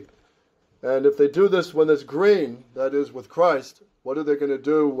me, and if they do this when it's green, that is with Christ, what are they going to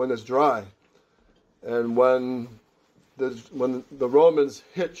do when it's dry? And when the Romans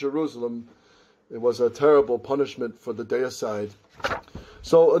hit Jerusalem, it was a terrible punishment for the deicide.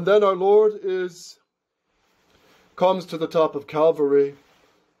 So, and then our Lord comes to the top of Calvary,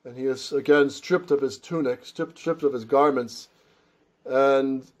 and he is again stripped of his tunic, stripped of his garments,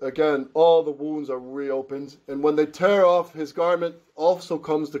 and again all the wounds are reopened. And when they tear off his garment, also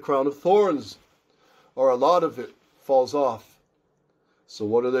comes the crown of thorns, or a lot of it falls off. So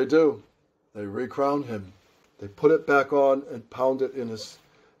what do? They recrown him. They put it back on and pound it in his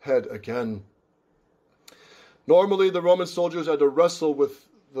head again. Normally, the Roman soldiers had to wrestle with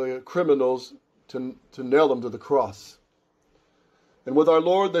the criminals to nail them to the cross. And with our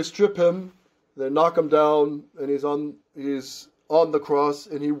Lord, they strip him, they knock him down, and he's on the cross,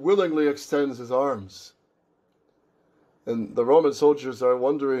 and he willingly extends his arms. And the Roman soldiers are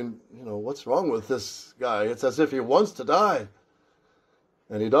wondering, what's wrong with this guy? It's as if he wants to die.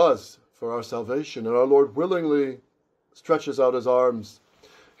 And he does, for our salvation. And our Lord willingly stretches out his arms.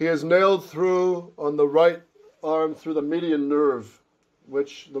 He is nailed through on the right arm through the median nerve,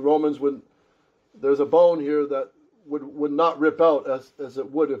 which the Romans there's a bone here that would not rip out as it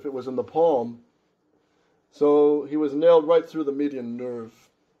would if it was in the palm. So he was nailed right through the median nerve.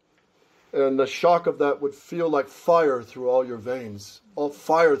 And the shock of that would feel like fire through all your veins,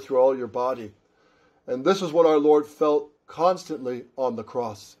 fire through all your body. And this is what our Lord felt constantly on the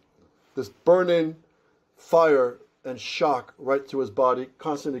cross. This burning fire and shock right through his body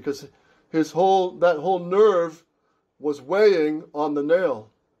constantly, because that whole nerve was weighing on the nail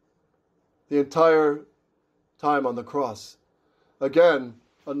the entire time on the cross. Again,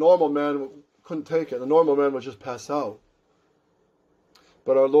 a normal man couldn't take it. A normal man would just pass out.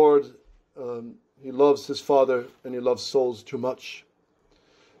 But our Lord, he loves his Father and he loves souls too much.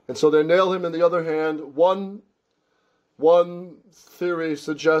 And so they nail him in the other hand. One theory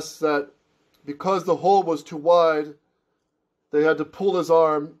suggests that because the hole was too wide, they had to pull his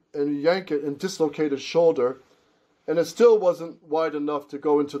arm and yank it and dislocate his shoulder. And it still wasn't wide enough to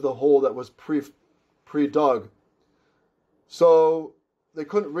go into the hole that was pre-dug. So they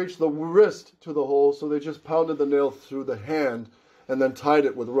couldn't reach the wrist to the hole, so they just pounded the nail through the hand and then tied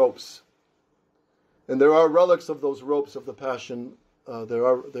it with ropes. And there are relics of those ropes of the Passion. They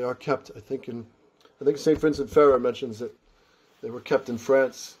are kept, I think St. Vincent Ferrer mentions it. They were kept in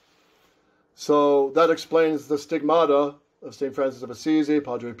France. So that explains the stigmata of St. Francis of Assisi,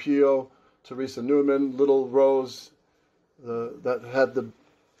 Padre Pio, Teresa Newman, little Rose, that had the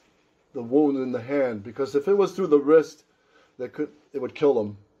wound in the hand. Because if it was through the wrist, it would kill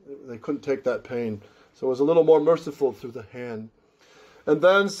them. They couldn't take that pain. So it was a little more merciful through the hand. And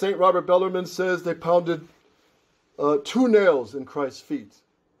then St. Robert Bellarmine says they pounded 2 nails in Christ's feet.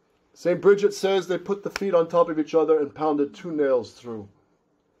 St. Bridget says they put the feet on top of each other and pounded 2 nails through,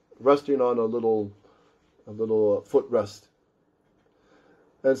 resting on a little footrest.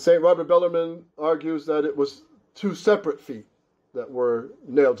 And St. Robert Bellarmine argues that it was 2 separate feet that were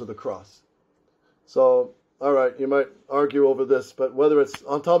nailed to the cross. So, all right, you might argue over this, but whether it's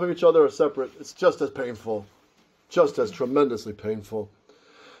on top of each other or separate, it's just as painful, just as tremendously painful.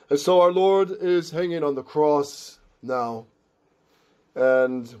 And so our Lord is hanging on the cross now,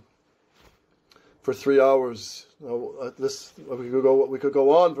 and for 3 hours. We could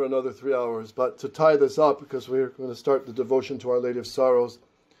go on for another 3 hours, but to tie this up, because we're going to start the devotion to Our Lady of Sorrows,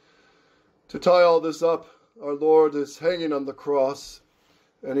 to tie all this up, our Lord is hanging on the cross,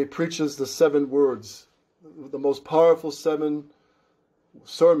 and he preaches the 7 words, the most powerful 7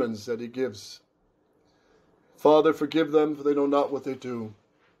 sermons that he gives. Father, forgive them, for they know not what they do.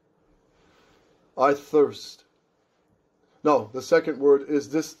 I thirst. No, the second word is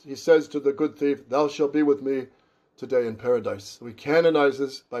this. He says to the good thief, thou shalt be with me today in paradise. We canonize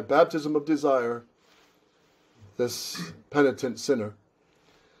this by baptism of desire, this penitent sinner.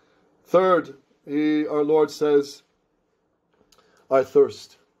 Third, our Lord says, I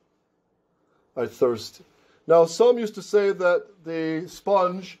thirst. I thirst. Now, some used to say that the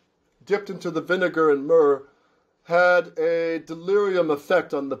sponge dipped into the vinegar and myrrh had a delirium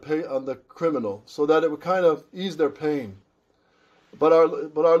effect on the criminal, so that it would kind of ease their pain. But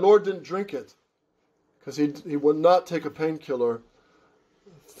our Lord didn't drink it, because he would not take a painkiller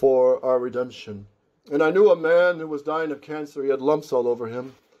for our redemption. And I knew a man who was dying of cancer. He had lumps all over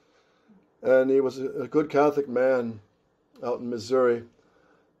him, and he was a good Catholic man out in Missouri,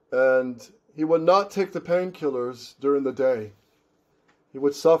 and he would not take the painkillers during the day. He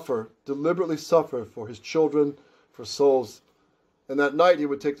would deliberately suffer for his children, for souls, And that night he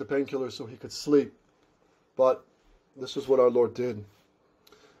would take the painkiller so he could sleep. But this is what our Lord did.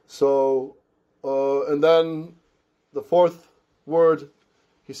 So, and then the fourth word,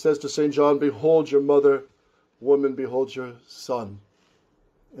 he says to St. John, behold your mother, woman, behold your son.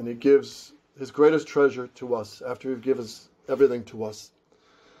 And he gives his greatest treasure to us after he gives everything to us.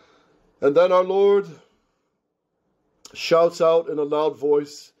 And then our Lord shouts out in a loud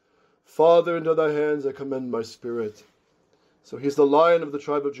voice, Father, into thy hands I commend my spirit. So he's the Lion of the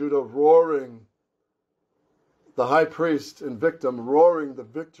tribe of Judah, roaring, the high priest and victim, roaring the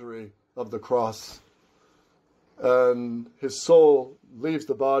victory of the cross. And his soul leaves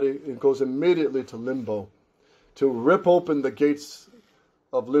the body and goes immediately to limbo, to rip open the gates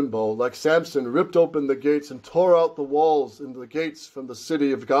of limbo, like Samson ripped open the gates and tore out the walls and the gates from the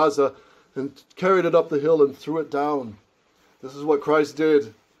city of Gaza and carried it up the hill and threw it down. This is what Christ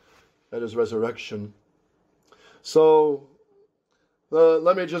did at his resurrection. So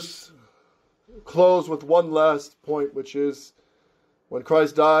let me just close with one last point, which is when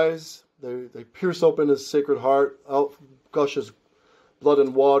Christ dies, they pierce open his sacred heart, out gushes blood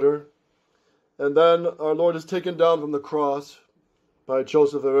and water. And then our Lord is taken down from the cross by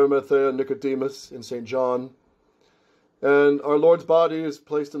Joseph of Arimathea and Nicodemus in St. John. And our Lord's body is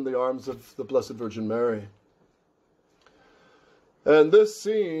placed in the arms of the Blessed Virgin Mary. And this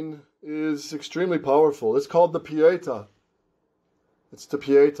scene is extremely powerful. It's called the Pietà. It's the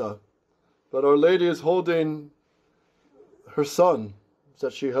Pietà. But Our Lady is holding her son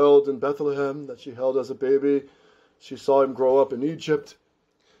that she held in Bethlehem, that she held as a baby. She saw him grow up in Egypt.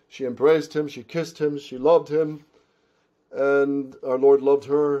 She embraced him, she kissed him, she loved him. And our Lord loved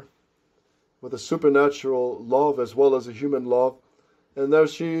her with a supernatural love as well as a human love. And there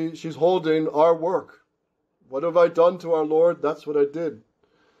she's holding our work. What have I done to our Lord? That's what I did.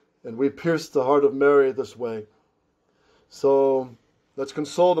 And we pierced the heart of Mary this way. So let's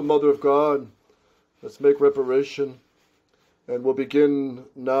console the Mother of God. Let's make reparation. And we'll begin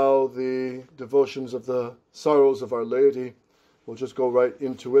now the devotions of the sorrows of Our Lady. We'll just go right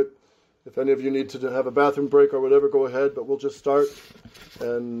into it. If any of you need to have a bathroom break or whatever, go ahead. But we'll just start.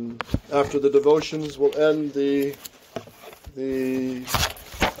 And after the devotions, we'll end the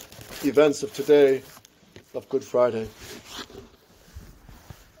events of today, of Good Friday.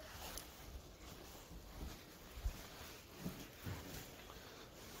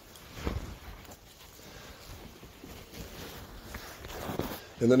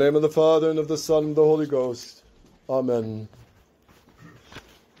 In the name of the Father, and of the Son, and of the Holy Ghost. Amen.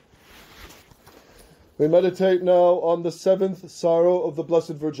 We meditate now on the seventh sorrow of the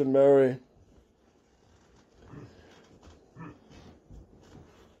Blessed Virgin Mary.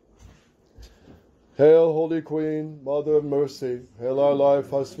 Hail, Holy Queen, Mother of Mercy. Hail our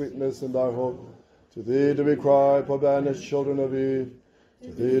life, our sweetness, and our hope. To thee do we cry, poor banished children of Eve.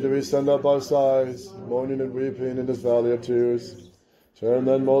 To thee do we send up our sighs, mourning and weeping in this valley of tears. Turn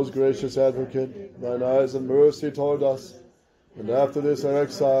then, most gracious Advocate, thine eyes of mercy toward us, and after this our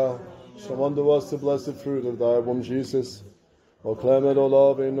exile, show unto us the blessed fruit of thy womb, Jesus. O clement, O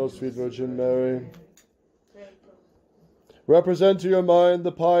loving, O sweet Virgin Mary. Represent to your mind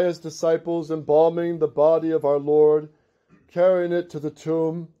the pious disciples embalming the body of our Lord, carrying it to the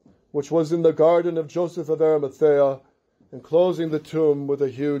tomb, which was in the garden of Joseph of Arimathea, and closing the tomb with a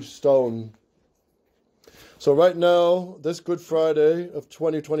huge stone. So right now, this Good Friday of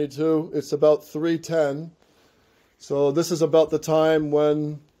 2022, it's about 3:10. So this is about the time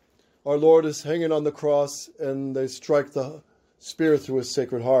when our Lord is hanging on the cross and they strike the spear through his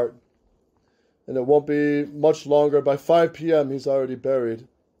sacred heart. And it won't be much longer. By 5 p.m., he's already buried.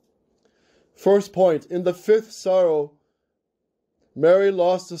 First point, in the fifth sorrow, Mary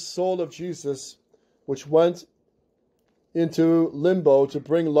lost the soul of Jesus, which went into limbo to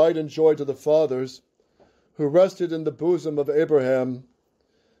bring light and joy to the fathers, who rested in the bosom of Abraham,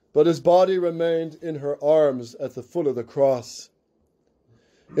 but his body remained in her arms at the foot of the cross.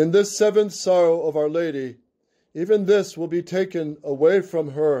 In this seventh sorrow of Our Lady, even this will be taken away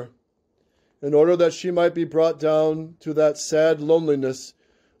from her, in order that she might be brought down to that sad loneliness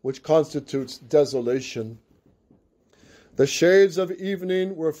which constitutes desolation. The shades of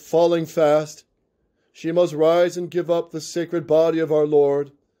evening were falling fast. She must rise and give up the sacred body of our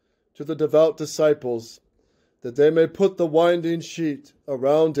Lord to the devout disciples, that they may put the winding sheet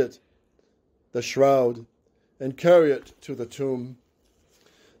around it, the shroud, and carry it to the tomb.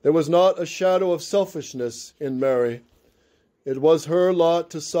 There was not a shadow of selfishness in Mary. It was her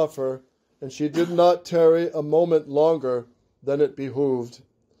lot to suffer, and she did not tarry a moment longer than it behooved,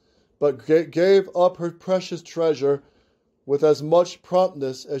 but gave up her precious treasure with as much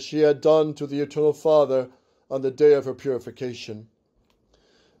promptness as she had done to the Eternal Father on the day of her purification.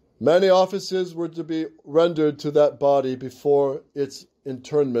 Many offices were to be rendered to that body before its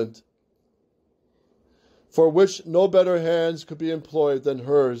interment, for which no better hands could be employed than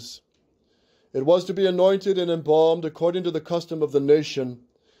hers. It was to be anointed and embalmed according to the custom of the nation.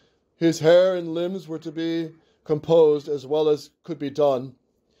 His hair and limbs were to be composed as well as could be done.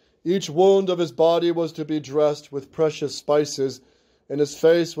 Each wound of his body was to be dressed with precious spices, and his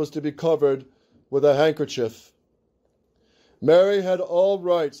face was to be covered with a handkerchief. Mary had all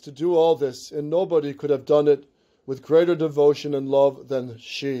rights to do all this, and nobody could have done it with greater devotion and love than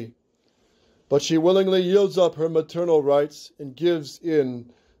she. But she willingly yields up her maternal rights and gives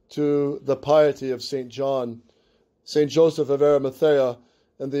in to the piety of St. John, St. Joseph of Arimathea,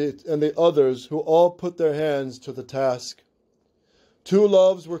 and the others who all put their hands to the task. Two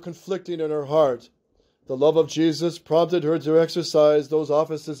loves were conflicting in her heart. The love of Jesus prompted her to exercise those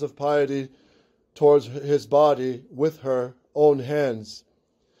offices of piety towards his body with her own hands.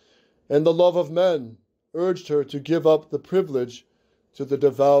 And the love of men urged her to give up the privilege to the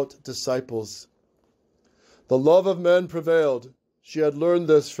devout disciples. The love of men prevailed. She had learned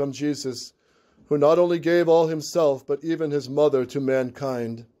this from Jesus, who not only gave all himself, but even his mother to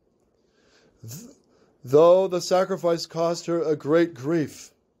mankind. Though the sacrifice cost her a great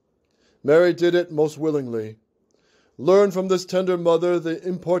grief, Mary did it most willingly. Learn from this tender mother the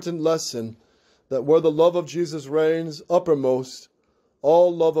important lesson that where the love of Jesus reigns uppermost,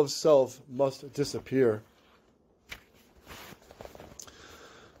 all love of self must disappear.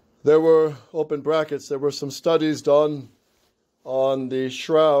 There were, open brackets, there were some studies done on the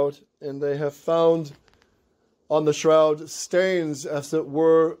shroud, and they have found on the shroud stains as it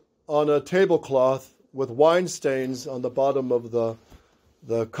were on a tablecloth with wine stains on the bottom of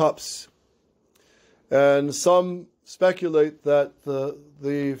the cups. And some speculate that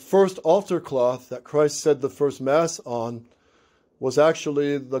the first altar cloth that Christ said the first Mass on was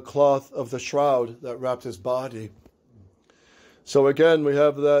actually the cloth of the shroud that wrapped his body. So again, we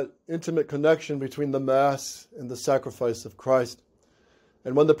have that intimate connection between the Mass and the sacrifice of Christ.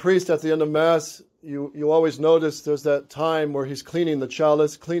 And when the priest at the end of Mass, you always notice there's that time where he's cleaning the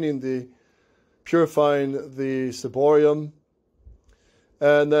chalice, purifying the ciborium,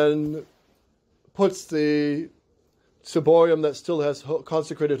 and then puts the ciborium that still has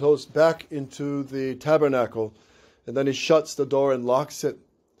consecrated host back into the tabernacle, and then he shuts the door and locks it.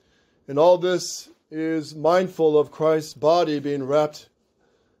 And all this is mindful of Christ's body being wrapped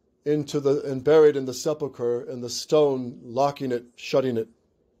and buried in the sepulchre, and the stone locking it, shutting it.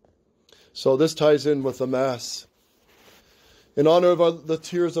 So this ties in with the Mass. In honor of the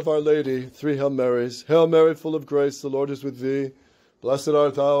tears of Our Lady, 3 Hail Marys. Hail Mary, full of grace, the Lord is with thee. Blessed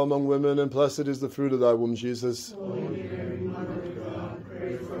art thou among women, and blessed is the fruit of thy womb, Jesus. Holy Mary, Mother of God,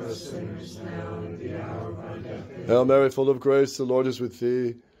 pray for us sinners now and at the hour of our death. Hail Mary, full of grace, the Lord is with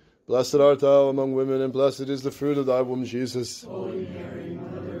thee. Blessed art thou among women, and blessed is the fruit of thy womb, Jesus. Holy Mary,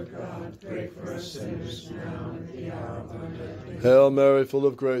 Mother of God, pray for us sinners now and at the hour of our death. Hail Mary, full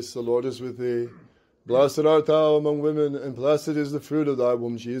of grace, the Lord is with thee. Blessed art thou among women, and blessed is the fruit of thy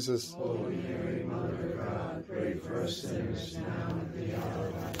womb, Jesus. Holy Mary, Mother of God, pray for us sinners now and at the hour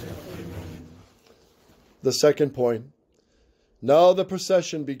of our death. Amen. The second point. Now the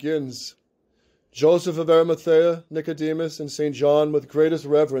procession begins. Joseph of Arimathea, Nicodemus, and St. John, with greatest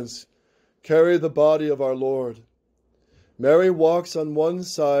reverence, carry the body of our Lord. Mary walks on one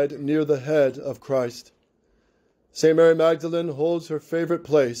side near the head of Christ. St. Mary Magdalene holds her favorite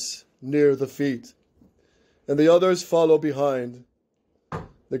place near the feet, and the others follow behind.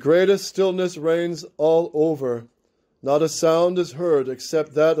 The greatest stillness reigns all over. Not a sound is heard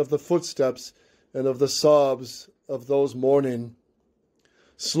except that of the footsteps and of the sobs of those mourning.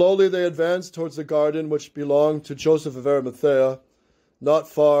 Slowly they advance towards the garden which belonged to Joseph of Arimathea, not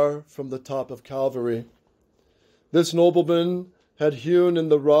far from the top of Calvary. This nobleman had hewn in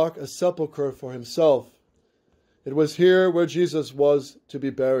the rock a sepulchre for himself. It was here where Jesus was to be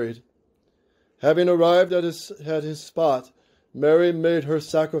buried. Having arrived at his spot, Mary made her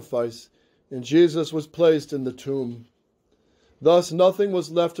sacrifice, and Jesus was placed in the tomb. Thus nothing was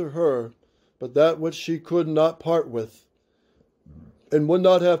left to her but that which she could not part with, and would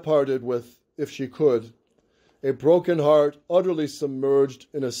not have parted with if she could, a broken heart utterly submerged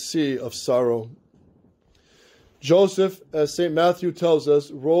in a sea of sorrow. Joseph, as St. Matthew tells us,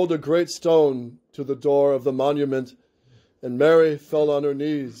 rolled a great stone to the door of the monument, and Mary fell on her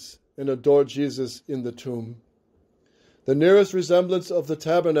knees and adored Jesus in the tomb, the nearest resemblance of the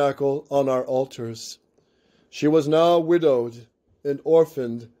tabernacle on our altars. She was now widowed and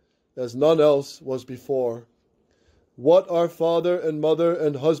orphaned as none else was before. What are father and mother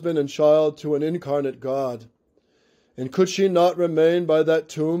and husband and child to an incarnate God? And could she not remain by that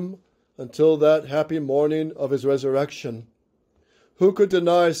tomb until that happy morning of his resurrection? Who could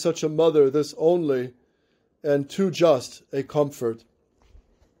deny such a mother this only and too just a comfort?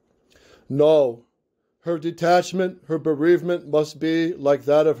 No, her detachment, her bereavement must be like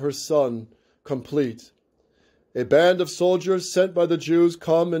that of her son, complete. A band of soldiers sent by the Jews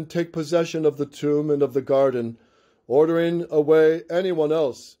come and take possession of the tomb and of the garden, ordering away anyone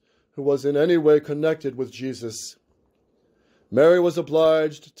else who was in any way connected with Jesus. Mary was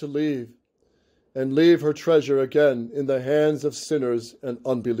obliged to leave her treasure again in the hands of sinners and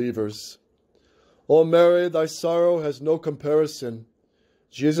unbelievers. O Mary, thy sorrow has no comparison.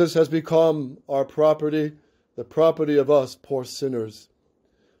 Jesus has become our property, the property of us poor sinners.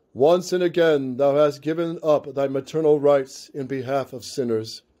 Once and again thou hast given up thy maternal rights in behalf of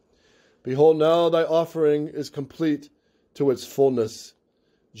sinners. Behold, now thy offering is complete to its fullness.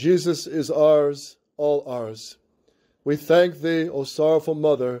 Jesus is ours, all ours. We thank thee, O sorrowful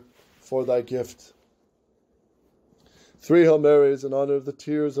Mother, for thy gift. 3 Hail Marys in honor of the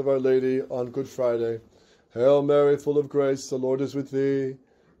tears of Our Lady on Good Friday. Hail Mary, full of grace, the Lord is with thee.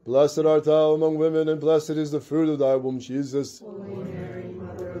 Blessed art thou among women, and blessed is the fruit of thy womb, Jesus. Holy Mary,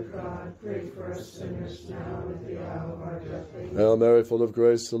 Mother of God, pray for us sinners now and at the hour of our death. Amen. Hail Mary, full of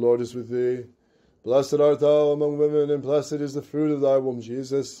grace, the Lord is with thee. Blessed art thou among women, and blessed is the fruit of thy womb,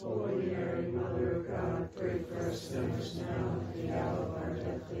 Jesus. Holy Mary, Mother of God, pray for us sinners now and at the hour of our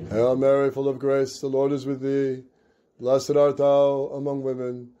death. Amen. Hail Mary, full of grace, the Lord is with thee. Blessed art thou among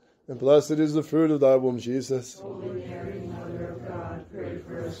women, and blessed is the fruit of thy womb, Jesus. Holy Mary, Mother of God, pray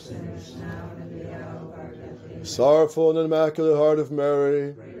for us sinners now and at the hour of our death. Amen. Sorrowful and immaculate heart of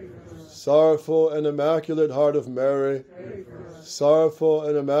Mary. Pray for us. Sorrowful and immaculate heart of Mary. Pray for us. Sorrowful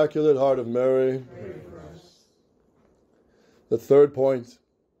and immaculate heart of Mary. Pray for us. The third point.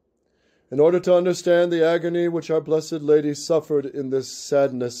 In order to understand the agony which our Blessed Lady suffered in this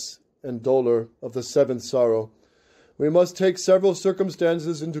sadness and dolor of the seventh sorrow, we must take several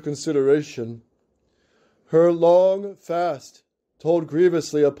circumstances into consideration. Her long fast told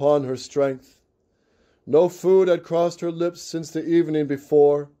grievously upon her strength. No food had crossed her lips since the evening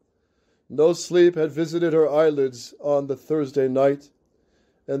before. No sleep had visited her eyelids on the Thursday night,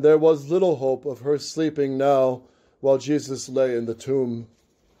 and there was little hope of her sleeping now while Jesus lay in the tomb.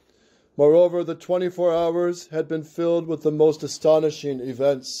 Moreover, the 24 hours had been filled with the most astonishing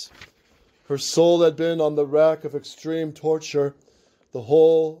events. Her soul had been on the rack of extreme torture the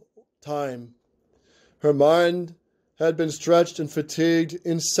whole time. Her mind had been stretched and fatigued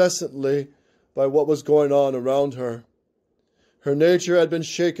incessantly by what was going on around her. Her nature had been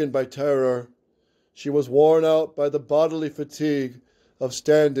shaken by terror. She was worn out by the bodily fatigue of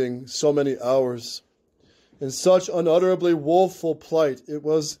standing so many hours. In such unutterably woeful plight it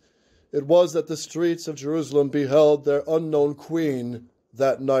was that the streets of Jerusalem beheld their unknown queen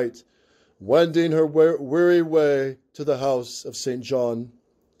that night, wending her weary way to the house of St. John.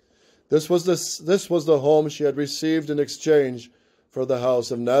 This was the home she had received in exchange for the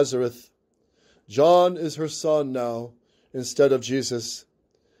house of Nazareth. John is her son now, instead of Jesus.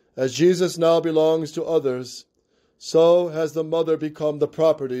 As Jesus now belongs to others, so has the mother become the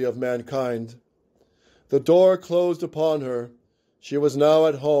property of mankind. The door closed upon her. She was now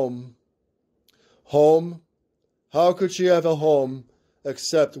at home. Home? How could she have a home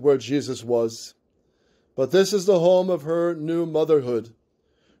except where Jesus was? But this is the home of her new motherhood.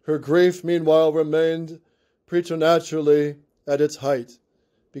 Her grief, meanwhile, remained preternaturally at its height,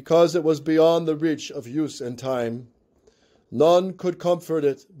 because it was beyond the reach of use and time. None could comfort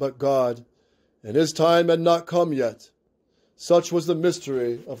it but God, and his time had not come yet. Such was the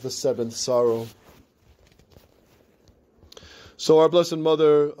mystery of the seventh sorrow. So our Blessed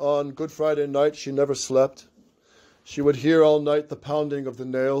Mother, on Good Friday night, she never slept. She would hear all night the pounding of the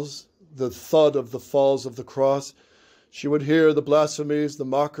nails, the thud of the falls of the cross. She would hear the blasphemies, the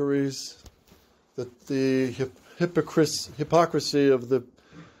mockeries, the hypocrisy of the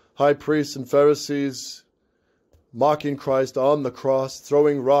high priests and Pharisees, mocking Christ on the cross,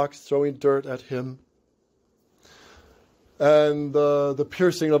 throwing rocks, throwing dirt at him. And the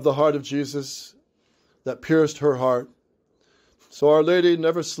piercing of the heart of Jesus that pierced her heart. So Our Lady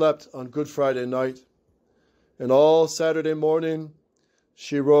never slept on Good Friday night. And all Saturday morning,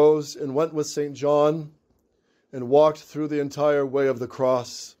 she rose and went with St. John and walked through the entire way of the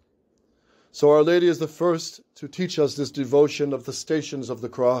cross. So Our Lady is the first to teach us this devotion of the stations of the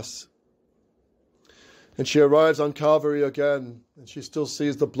cross. And she arrives on Calvary again, and she still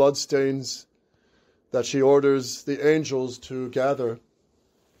sees the bloodstains that she orders the angels to gather.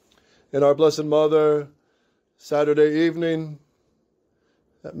 And our Blessed Mother, Saturday evening,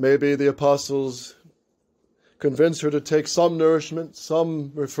 maybe the apostles convince her to take some nourishment,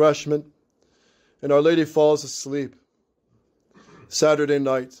 some refreshment, and Our Lady falls asleep Saturday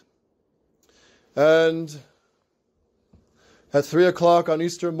night. And at 3 o'clock on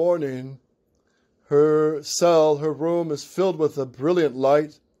Easter morning, her cell, her room is filled with a brilliant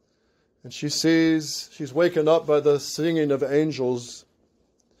light, and she's waken up by the singing of angels,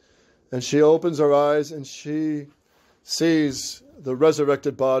 and she opens her eyes and she sees the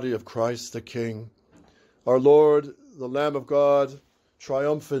resurrected body of Christ the King, our Lord, the Lamb of God,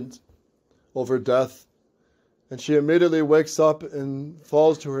 triumphant over death. And she immediately wakes up and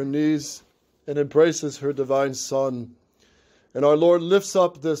falls to her knees and embraces her divine Son. And our Lord lifts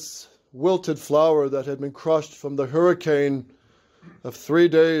up this wilted flower that had been crushed from the hurricane of 3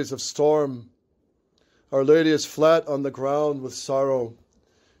 days of storm. Our Lady is flat on the ground with sorrow.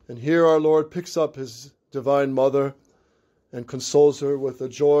 And here our Lord picks up his divine mother and consoles her with a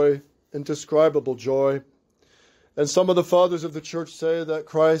joy, indescribable joy. And some of the fathers of the church say that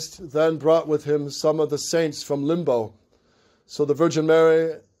Christ then brought with him some of the saints from limbo. So the Virgin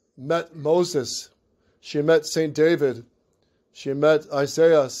Mary met Moses. She met Saint David. She met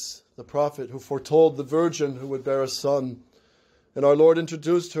Isaiah, the prophet, who foretold the Virgin who would bear a son. And our Lord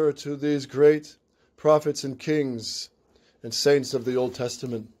introduced her to these great prophets and kings and saints of the Old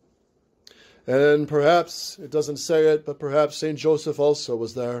Testament. And perhaps, it doesn't say it, but perhaps Saint Joseph also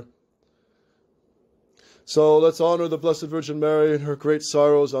was there. So let's honor the Blessed Virgin Mary in her great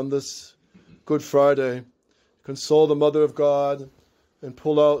sorrows on this Good Friday. Console the Mother of God and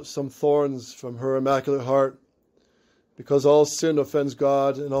pull out some thorns from her Immaculate Heart, because all sin offends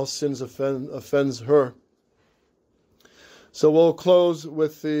God and all sins offends her. So we'll close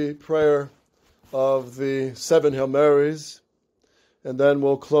with the prayer of the 7 Hail Marys, and then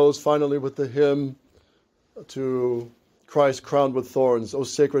we'll close finally with the hymn to Christ crowned with thorns, O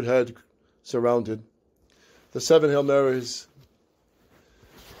Sacred Head surrounded. The 7 Hail Marys.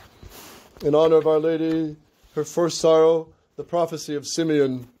 In honor of Our Lady, her first sorrow, the prophecy of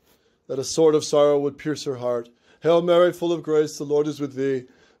Simeon, that a sword of sorrow would pierce her heart. Hail Mary, full of grace, the Lord is with thee.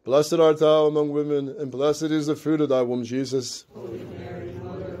 Blessed art thou among women, and blessed is the fruit of thy womb, Jesus. Holy Mary,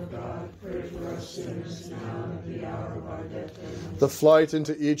 Mother of God, pray for us sinners now and at the hour of our death. Amen. The flight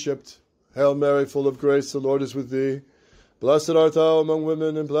into Egypt. Hail Mary, full of grace, the Lord is with thee. Blessed art thou among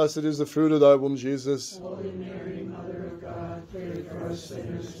women, and blessed is the fruit of thy womb, Jesus. Holy Mary, Mother of God, pray for us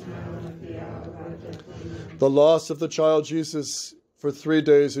sinners now and at the hour of our death. Amen. The loss of the child Jesus for 3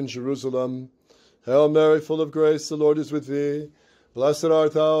 days in Jerusalem. Hail Mary, full of grace, the Lord is with thee. Blessed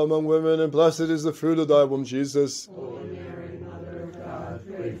art thou among women, and blessed is the fruit of thy womb, Jesus. Holy Mary, Mother of God,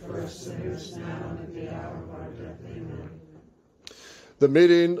 pray for us sinners now and at the hour of our death. Amen. The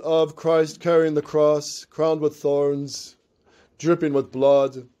meeting of Christ carrying the cross, crowned with thorns, dripping with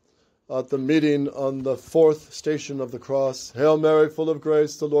blood, at the meeting on the 4th station of the cross. Hail Mary, full of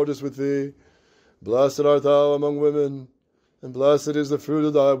grace, the Lord is with thee. Blessed art thou among women, and blessed is the fruit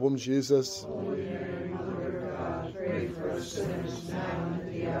of thy womb, Jesus. Holy Mary, Mother of God, pray for us sinners now and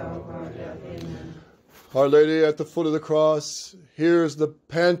at the hour of our death. Amen. Our Lady at the foot of the cross hears the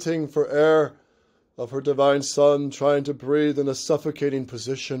panting for air of her divine Son, trying to breathe in a suffocating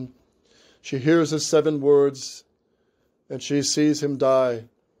position. She hears his 7 words, and she sees him die.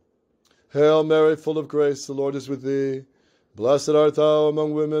 Hail Mary, full of grace, the Lord is with thee. Blessed art thou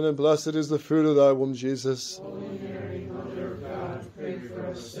among women, and blessed is the fruit of thy womb, Jesus. Holy Mary, Mother of God, pray for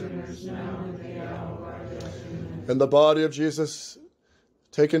us sinners now and at the hour of our death. Amen. And the body of Jesus,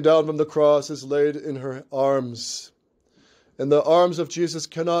 taken down from the cross, is laid in her arms. And the arms of Jesus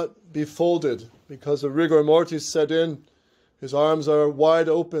cannot be folded, because the rigor mortis set in. His arms are wide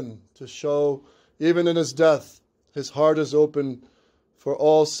open to show, even in his death, his heart is open for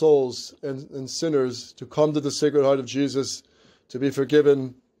all souls and sinners to come to the Sacred Heart of Jesus, to be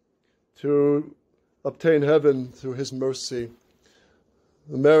forgiven, to obtain heaven through his mercy.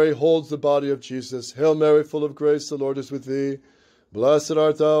 Mary holds the body of Jesus. Hail Mary, full of grace, the Lord is with thee. Blessed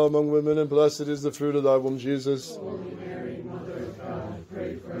art thou among women, and blessed is the fruit of thy womb, Jesus. Holy Mary, Mother of God,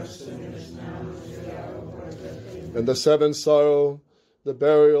 pray for us sinners now and at the hour of our death. Amen. And the 7th sorrow, the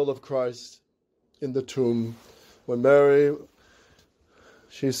burial of Christ in the tomb. When Mary,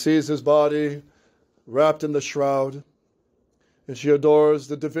 she sees his body wrapped in the shroud, and she adores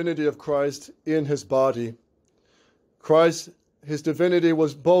the divinity of Christ in his body. Christ, his divinity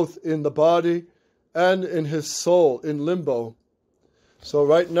was both in the body and in his soul, in limbo. So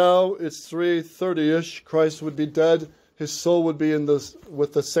right now it's 3:30-ish. Christ would be dead. His soul would be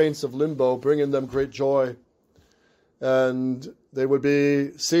with the saints of limbo, bringing them great joy. And they would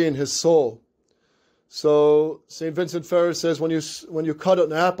be seeing his soul. So St. Vincent Ferrer says when you cut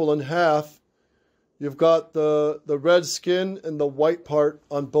an apple in half, you've got the red skin and the white part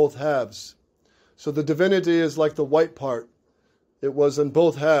on both halves. So the divinity is like the white part. It was in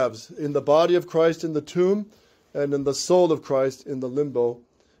both halves, in the body of Christ in the tomb and in the soul of Christ in the limbo.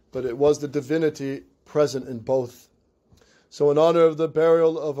 But it was the divinity present in both. So in honor of the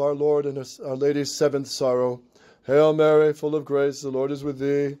burial of our Lord and Our Lady's seventh sorrow, Hail Mary, full of grace, the Lord is with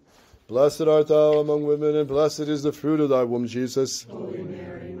thee. Blessed art thou among women, and blessed is the fruit of thy womb, Jesus. Holy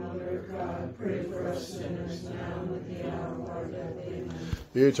Mary, Mother of God, pray for us sinners now and at the hour of our death. Amen.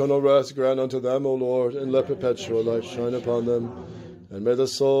 Eternal rest grant unto them, O Lord, and let perpetual light shine upon them. And may the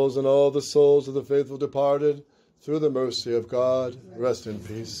souls and all the souls of the faithful departed, through the mercy of God, rest in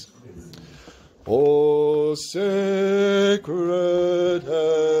peace. O sacred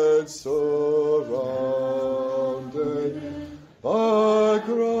head surrounded by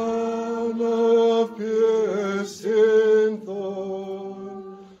crown of piercing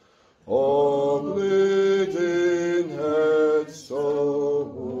thorn, O bleeding head so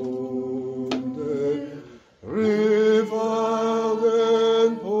wounded, reviled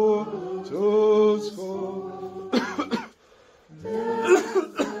and put to scorn.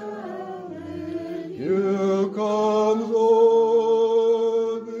 You come,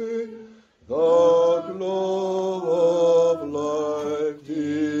 Lord, the glow of life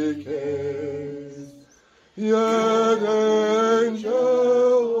decays, yet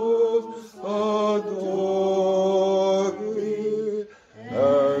angels adore thee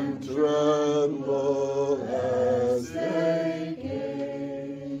and tremble as they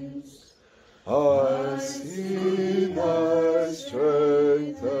gaze. I see thy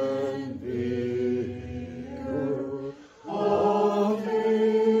strength and vigor, all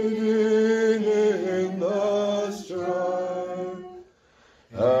fading in the strife,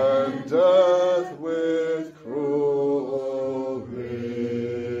 and death with cruel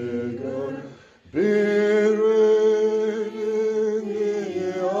rigor buried in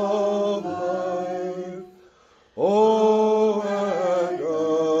the of life. O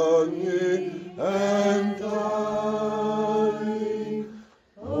agony and dying,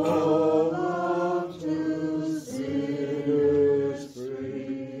 O love to sinners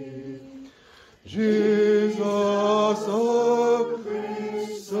free. Jesus of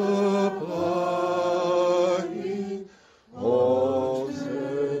grace supplying, all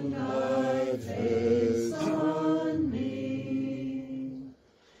sin thy face on me.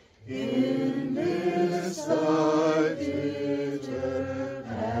 In this thy bitter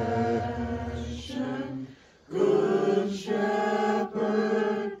passion, Good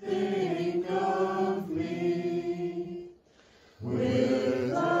Shepherd, think of me.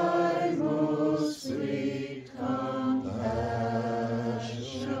 With thy most sweet compassion,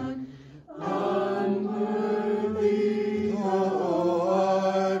 unworthy though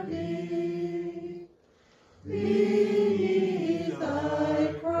I be, beneath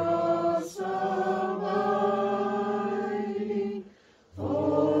thy cross abiding,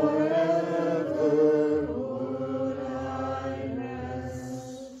 forever would I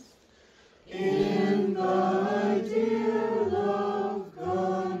rest. In thy dear love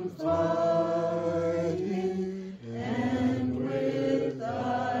confiding, and with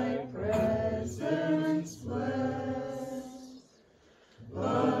thy presence blessed.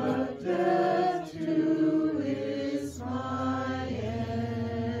 But death too is my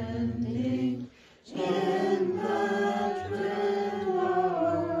ending, in that dread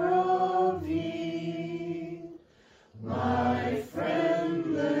hour of need. My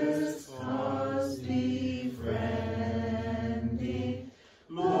friendless cause befriending,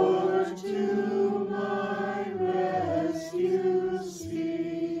 Lord, to my rescue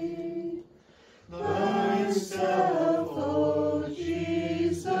speed. Thyself, O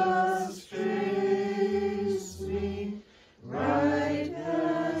Jesus, trace me, right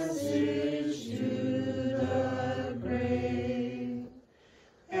passage to the grave,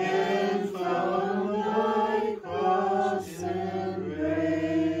 and from thy cross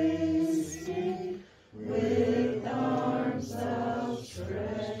embrace me, with arms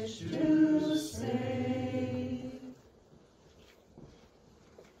outstretched to save.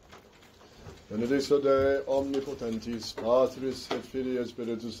 Benedicta Dei omnipotentis, Patris et Filii et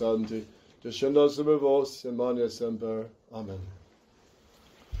Spiritus Sancti, descendas super vos, in semper. Amen.